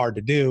wasn't that hard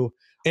to do.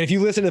 And if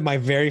you listen to my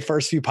very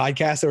first few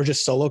podcasts, they were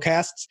just solo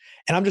casts.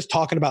 And I'm just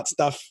talking about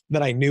stuff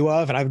that I knew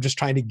of and I'm just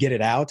trying to get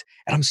it out.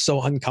 And I'm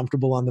so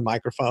uncomfortable on the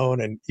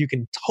microphone and you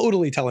can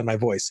totally tell in my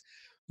voice.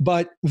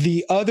 But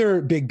the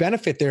other big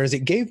benefit there is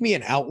it gave me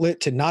an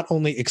outlet to not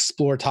only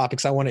explore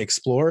topics I want to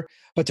explore,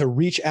 but to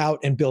reach out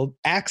and build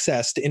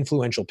access to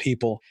influential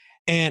people.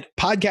 And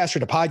podcaster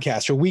to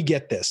podcaster, we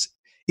get this.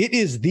 It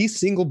is the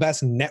single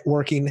best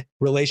networking,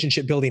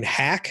 relationship building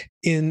hack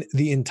in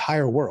the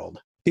entire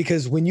world.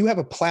 Because when you have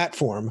a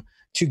platform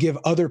to give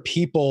other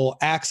people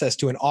access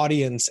to an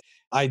audience,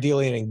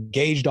 ideally an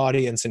engaged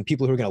audience and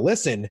people who are going to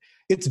listen,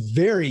 it's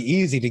very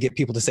easy to get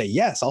people to say,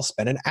 yes, I'll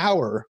spend an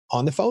hour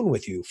on the phone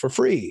with you for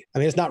free. I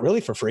mean, it's not really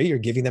for free. You're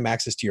giving them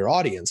access to your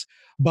audience.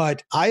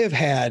 But I have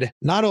had,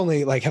 not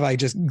only like have I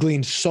just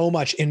gleaned so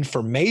much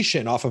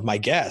information off of my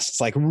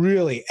guests, like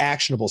really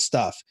actionable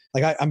stuff.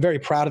 Like I'm very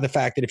proud of the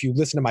fact that if you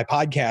listen to my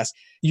podcast,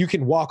 you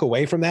can walk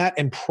away from that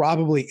and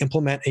probably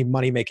implement a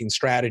money-making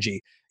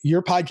strategy.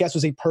 Your podcast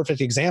was a perfect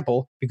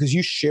example because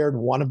you shared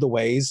one of the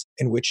ways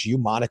in which you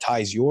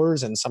monetize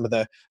yours and some of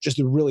the just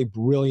the really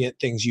brilliant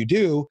things you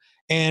do.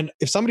 And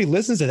if somebody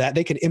listens to that,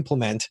 they can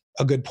implement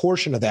a good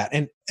portion of that.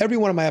 And every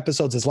one of my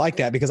episodes is like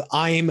that because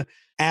I'm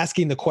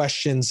asking the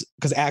questions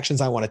because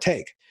actions I want to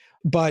take.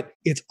 But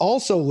it's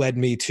also led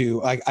me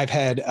to, I've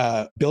had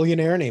a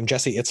billionaire named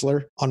Jesse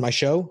Itzler on my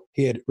show.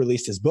 He had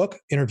released his book,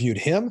 interviewed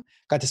him,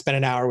 got to spend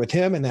an hour with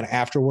him. And then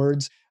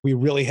afterwards, we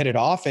really hit it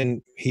off.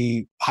 And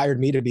he hired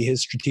me to be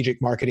his strategic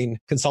marketing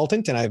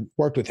consultant. And I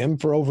worked with him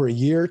for over a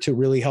year to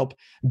really help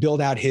build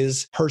out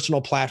his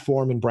personal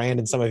platform and brand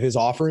and some of his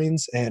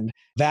offerings. And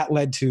that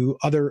led to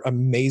other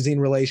amazing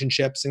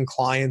relationships and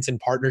clients and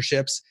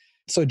partnerships.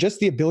 So just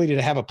the ability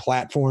to have a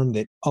platform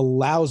that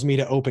allows me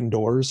to open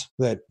doors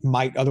that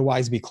might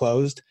otherwise be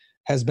closed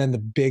has been the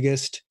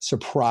biggest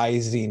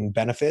surprising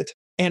benefit.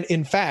 And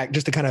in fact,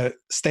 just to kind of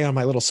stay on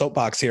my little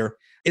soapbox here,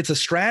 it's a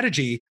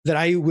strategy that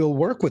I will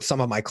work with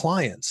some of my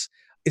clients,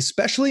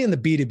 especially in the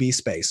B2B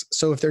space.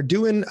 So if they're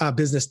doing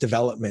business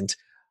development,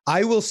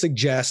 I will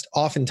suggest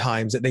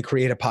oftentimes that they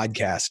create a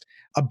podcast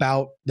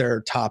about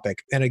their topic.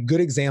 And a good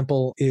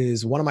example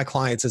is one of my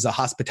clients is a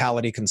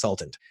hospitality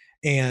consultant.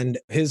 And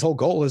his whole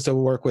goal is to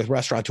work with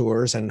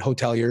restaurateurs and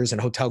hoteliers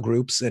and hotel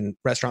groups and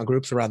restaurant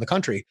groups around the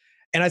country.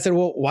 And I said,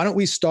 well, why don't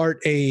we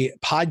start a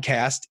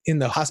podcast in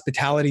the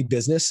hospitality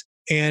business?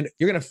 And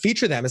you're going to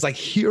feature them as like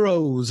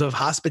heroes of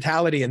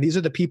hospitality. And these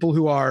are the people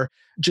who are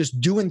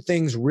just doing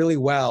things really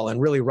well and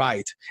really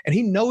right. And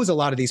he knows a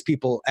lot of these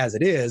people as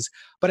it is,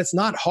 but it's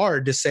not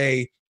hard to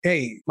say,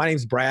 hey, my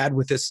name's Brad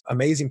with this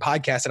amazing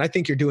podcast. And I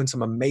think you're doing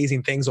some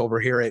amazing things over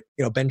here at,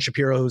 Ben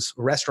Shapiro's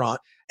restaurant.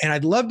 And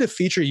I'd love to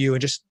feature you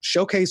and just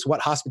showcase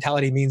what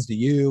hospitality means to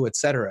you, et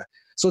cetera.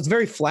 So it's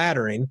very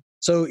flattering.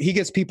 So he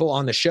gets people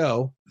on the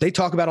show. They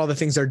talk about all the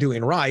things they're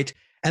doing right.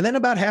 And then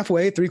about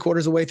halfway, 3/4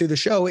 of the way through the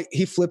show,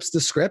 he flips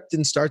the script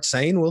and starts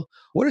saying, well,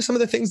 what are some of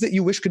the things that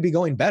you wish could be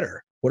going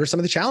better? What are some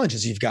of the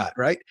challenges you've got,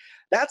 right?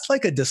 That's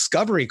like a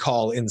discovery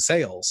call in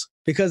sales,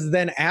 because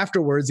then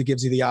afterwards, it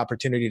gives you the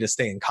opportunity to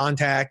stay in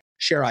contact,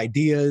 share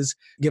ideas,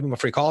 give them a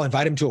free call,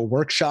 invite them to a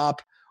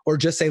workshop, or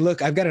just say,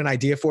 look, I've got an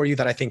idea for you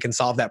that I think can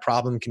solve that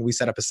problem. Can we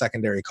set up a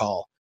secondary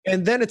call?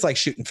 And then it's like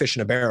shooting fish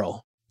in a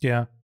barrel.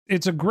 Yeah.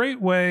 It's a great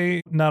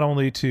way not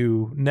only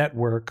to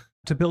network,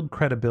 to build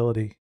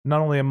credibility, not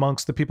only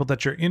amongst the people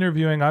that you're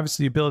interviewing.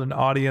 Obviously, you build an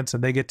audience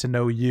and they get to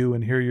know you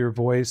and hear your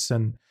voice.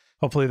 And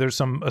hopefully there's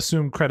some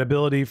assumed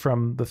credibility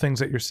from the things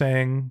that you're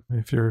saying,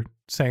 if you're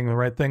saying the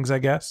right things, I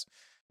guess.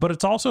 But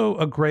it's also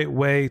a great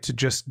way to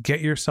just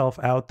get yourself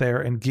out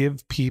there and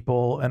give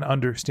people an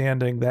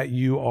understanding that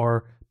you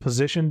are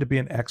positioned to be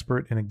an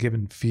expert in a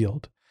given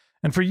field.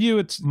 And for you,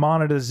 it's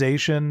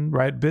monetization,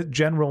 right?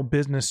 General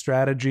business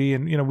strategy.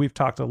 And, we've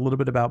talked a little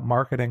bit about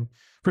marketing.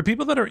 For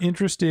people that are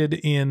interested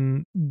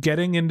in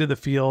getting into the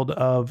field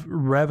of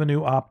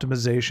revenue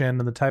optimization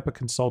and the type of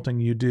consulting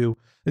you do,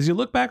 as you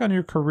look back on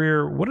your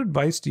career, what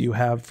advice do you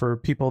have for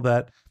people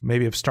that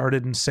maybe have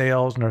started in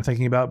sales and are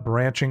thinking about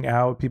branching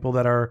out, people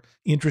that are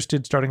interested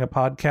in starting a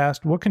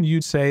podcast? What can you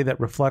say that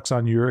reflects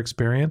on your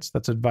experience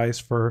that's advice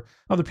for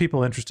other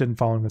people interested in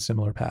following a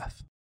similar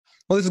path?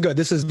 Well, this is good.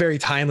 This is very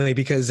timely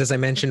because, as I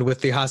mentioned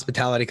with the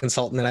hospitality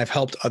consultant, and I've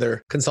helped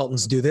other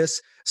consultants do this.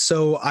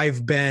 So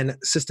I've been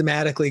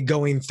systematically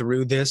going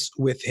through this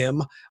with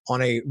him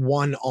on a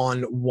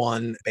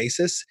one-on-one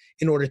basis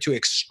in order to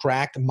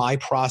extract my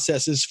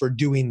processes for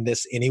doing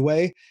this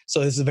anyway. So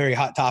this is a very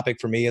hot topic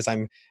for me, as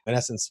in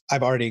essence,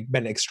 I've already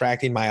been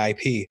extracting my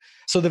IP.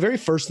 So the very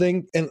first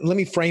thing, and let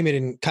me frame it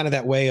in kind of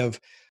that way of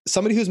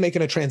somebody who's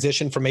making a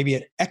transition from maybe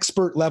an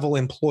expert level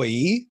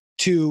employee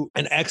to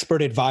an expert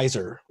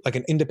advisor, like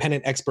an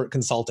independent expert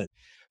consultant.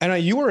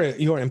 And you were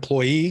an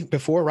employee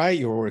before, right?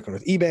 You were working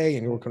with eBay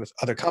and you were working with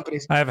other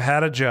companies. I've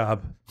had a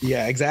job.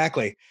 Yeah,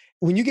 exactly.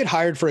 When you get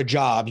hired for a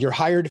job, you're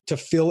hired to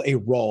fill a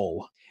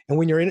role. And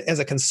when you're in as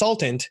a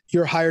consultant,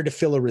 you're hired to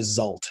fill a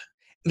result.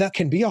 That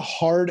can be a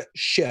hard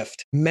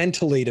shift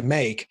mentally to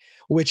make,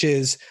 which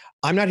is,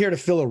 I'm not here to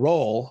fill a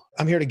role.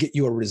 I'm here to get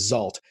you a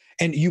result.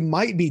 And you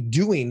might be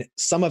doing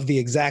some of the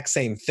exact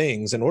same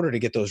things in order to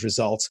get those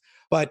results.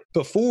 But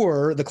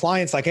before, the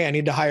client's like, hey, I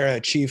need to hire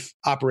a chief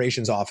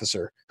operations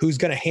officer who's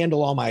going to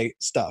handle all my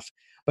stuff.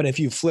 But if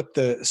you flip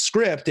the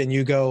script and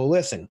you go,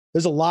 listen,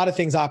 there's a lot of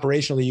things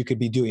operationally you could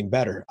be doing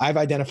better. I've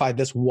identified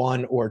this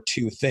one or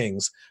two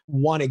things.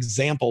 One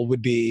example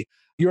would be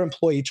your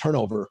employee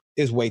turnover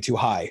is way too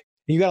high.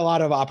 You got a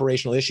lot of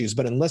operational issues,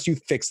 but unless you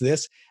fix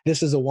this,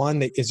 this is the one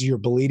that is your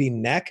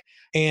bleeding neck.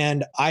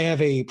 And I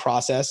have a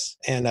process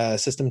and a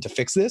system to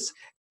fix this.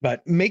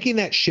 But making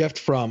that shift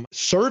from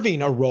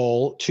serving a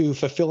role to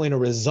fulfilling a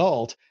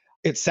result,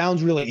 it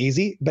sounds really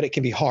easy, but it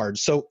can be hard.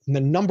 So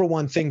the number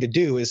one thing to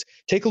do is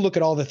take a look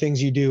at all the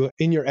things you do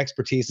in your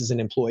expertise as an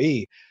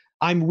employee.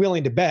 I'm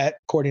willing to bet,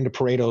 according to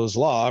Pareto's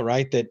law,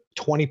 right, that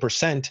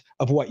 20%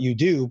 of what you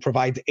do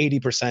provides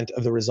 80%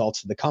 of the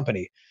results of the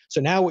company. So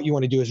now what you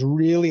want to do is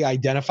really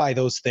identify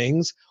those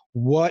things.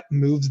 What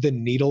moves the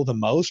needle the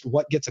most?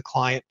 What gets a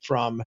client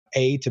from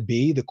A to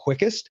B the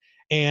quickest?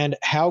 And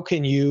how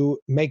can you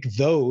make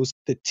those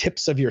the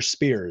tips of your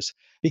spears?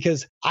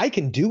 because I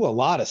can do a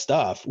lot of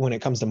stuff when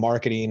it comes to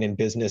marketing and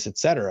business, et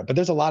cetera. But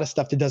there's a lot of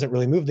stuff that doesn't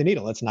really move the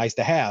needle. It's nice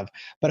to have.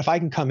 But if I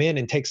can come in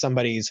and take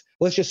somebody's,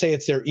 let's just say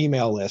it's their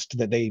email list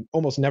that they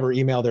almost never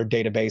email their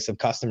database of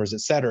customers,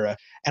 et cetera.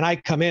 And I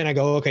come in, I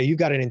go, okay, you've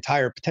got an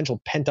entire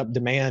potential pent-up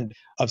demand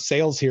of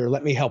sales here.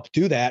 Let me help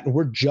do that. And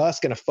we're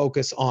just going to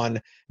focus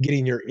on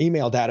getting your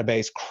email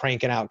database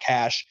cranking out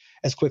cash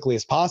as quickly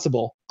as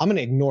possible. I'm going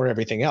to ignore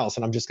everything else,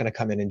 and I'm just going to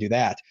come in and do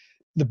that.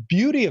 The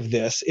beauty of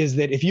this is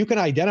that if you can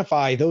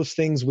identify those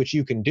things which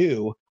you can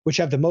do, which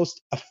have the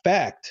most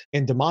effect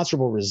and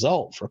demonstrable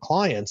result for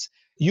clients,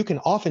 you can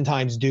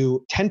oftentimes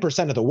do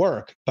 10% of the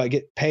work, but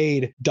get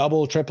paid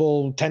double,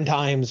 triple, 10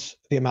 times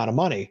the amount of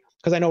money.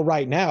 Because I know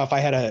right now, if I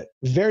had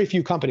very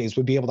few companies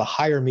would be able to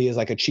hire me as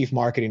like a chief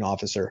marketing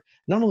officer.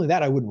 Not only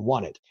that, I wouldn't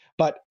want it.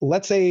 But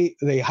let's say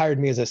they hired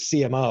me as a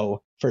CMO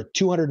for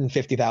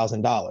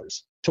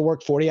 $250,000 to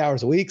work 40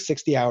 hours a week,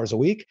 60 hours a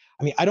week.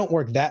 I mean, I don't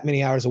work that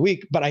many hours a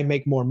week, but I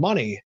make more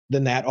money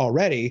than that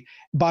already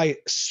by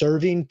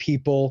serving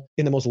people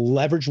in the most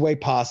leveraged way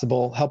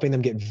possible, helping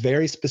them get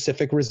very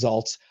specific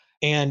results.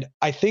 And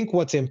I think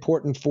what's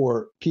important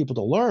for people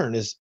to learn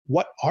is,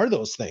 what are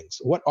those things?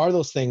 What are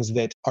those things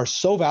that are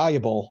so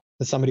valuable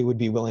that somebody would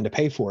be willing to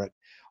pay for it?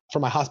 For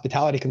my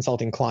hospitality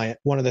consulting client,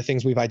 one of the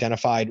things we've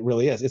identified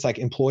really is, it's like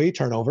employee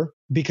turnover,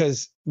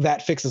 because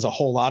that fixes a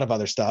whole lot of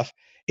other stuff.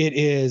 It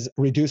is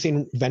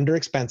reducing vendor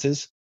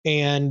expenses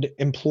and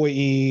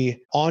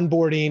employee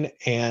onboarding.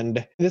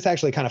 And this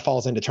actually kind of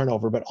falls into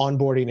turnover, but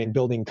onboarding and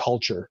building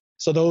culture.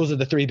 So those are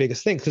the three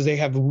biggest things, because they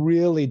have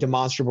really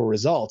demonstrable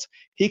results.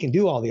 He can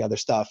do all the other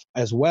stuff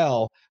as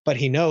well, but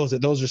he knows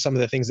that those are some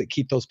of the things that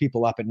keep those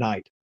people up at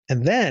night.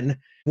 And then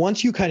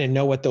once you kind of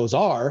know what those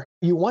are,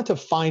 you want to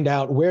find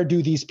out, where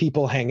do these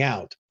people hang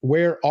out?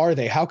 Where are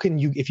they? How can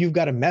you, if you've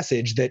got a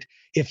message that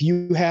if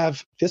you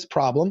have this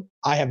problem,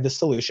 I have this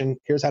solution,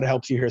 here's how to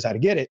help you, here's how to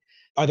get it.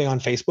 Are they on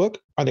Facebook?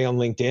 Are they on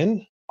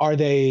LinkedIn? Are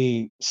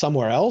they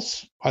somewhere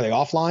else? Are they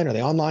offline? Are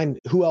they online?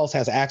 Who else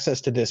has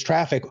access to this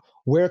traffic?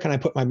 Where can I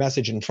put my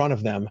message in front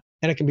of them?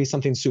 And it can be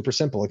something super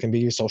simple. It can be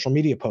your social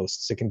media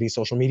posts. It can be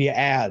social media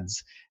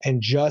ads,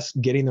 and just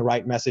getting the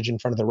right message in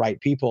front of the right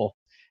people.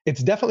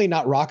 It's definitely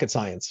not rocket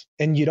science.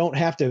 And you don't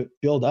have to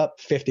build up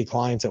 50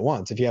 clients at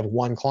once. If you have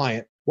one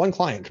client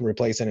can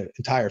replace an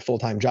entire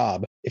full-time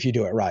job if you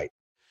do it right.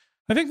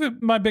 I think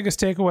that my biggest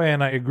takeaway,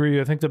 and I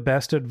agree, I think the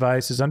best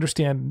advice is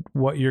understand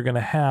what you're going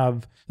to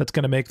have that's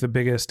going to make the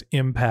biggest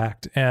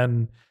impact.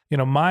 And,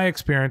 my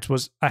experience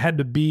was I had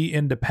to be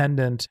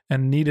independent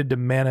and needed to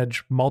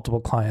manage multiple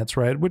clients,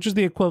 right? Which is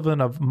the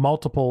equivalent of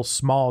multiple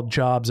small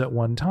jobs at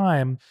one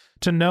time,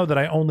 to know that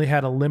I only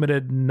had a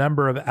limited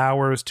number of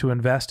hours to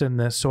invest in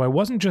this. So I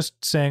wasn't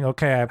just saying,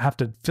 okay, I have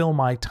to fill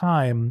my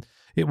time.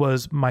 It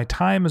was, my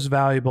time is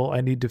valuable. I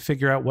need to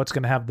figure out what's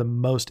going to have the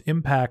most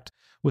impact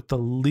with the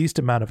least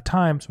amount of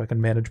time so I can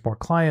manage more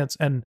clients.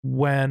 And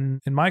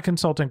when, in my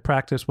consulting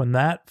practice, when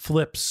that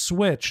flip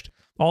switched,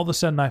 all of a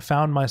sudden I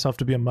found myself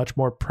to be a much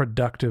more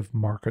productive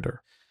marketer.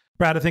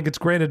 Brad, I think it's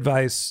great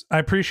advice. I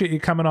appreciate you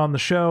coming on the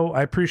show.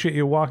 I appreciate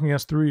you walking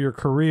us through your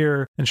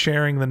career and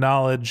sharing the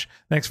knowledge.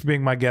 Thanks for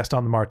being my guest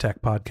on the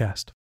Martech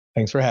podcast.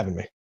 Thanks for having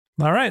me.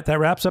 All right, that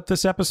wraps up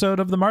this episode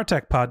of the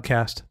Martech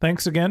podcast.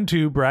 Thanks again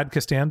to Brad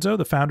Costanzo,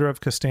 the founder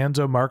of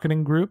Costanzo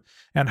Marketing Group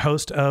and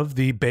host of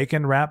the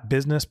Bacon Wrap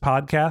Business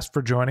podcast,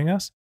 for joining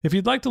us. If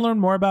you'd like to learn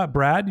more about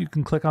Brad, you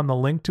can click on the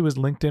link to his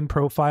LinkedIn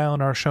profile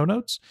in our show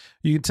notes.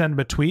 You can send him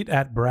a tweet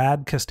at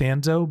Brad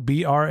Costanzo,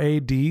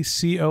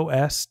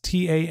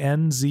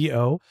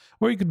 BradCostanzo,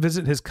 or you can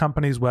visit his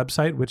company's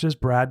website, which is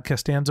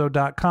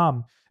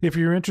bradcostanzo.com. If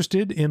you're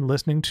interested in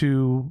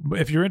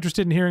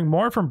hearing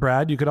more from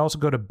Brad, you could also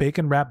go to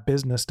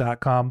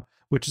baconwrapbusiness.com,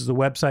 which is the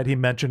website he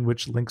mentioned,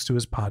 which links to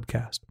his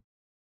podcast.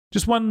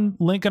 Just one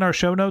link in our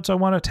show notes I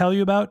want to tell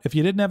you about. If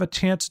you didn't have a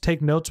chance to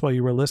take notes while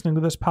you were listening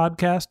to this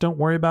podcast, don't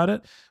worry about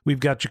it. We've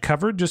got you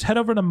covered. Just head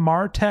over to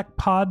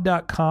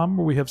martechpod.com,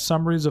 where we have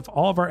summaries of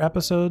all of our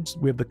episodes.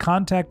 We have the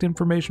contact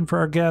information for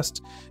our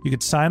guests. You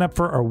could sign up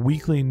for our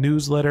weekly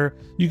newsletter.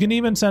 You can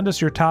even send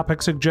us your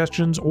topic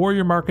suggestions or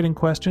your marketing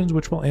questions,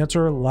 which we'll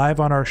answer live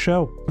on our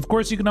show. Of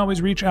course, you can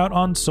always reach out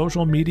on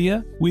social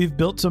media. We've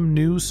built some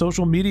new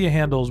social media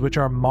handles, which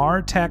are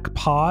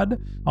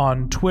MarTechPod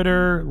on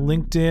Twitter,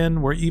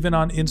 LinkedIn, we're even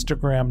on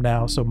Instagram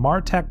now. So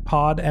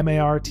MarTechPod,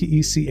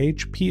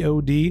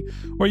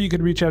 MarTechPod, or you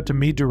could reach out to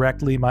me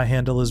directly. My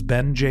handle is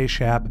Ben J.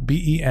 Shap,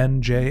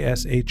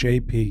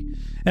 BenJShap.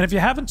 And if you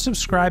haven't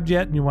subscribed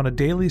yet and you want a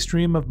daily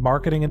stream of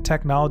marketing and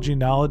technology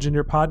knowledge in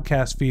your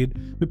podcast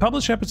feed, we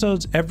publish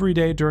episodes every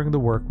day during the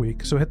work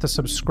week. So hit the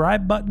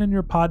subscribe button in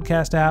your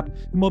podcast app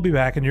and we'll be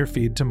back in your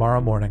feed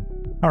tomorrow morning.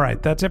 All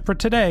right, that's it for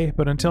today.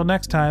 But until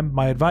next time,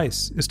 my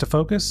advice is to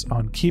focus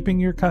on keeping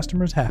your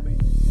customers happy.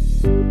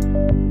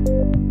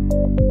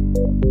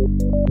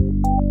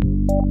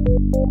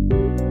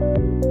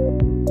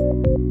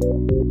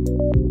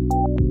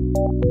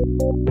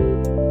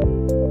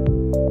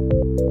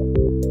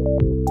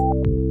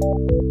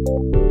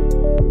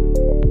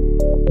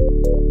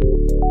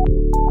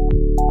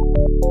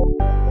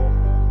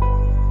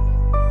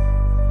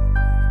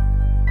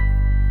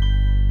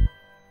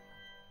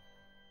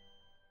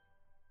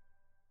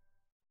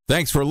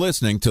 Thanks for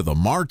listening to the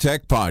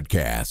MarTech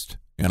Podcast,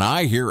 an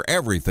I Hear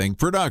Everything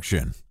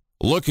production.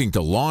 Looking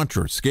to launch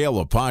or scale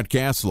a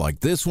podcast like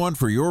this one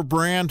for your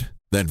brand?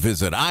 Then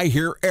visit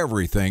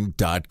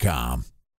iheareverything.com.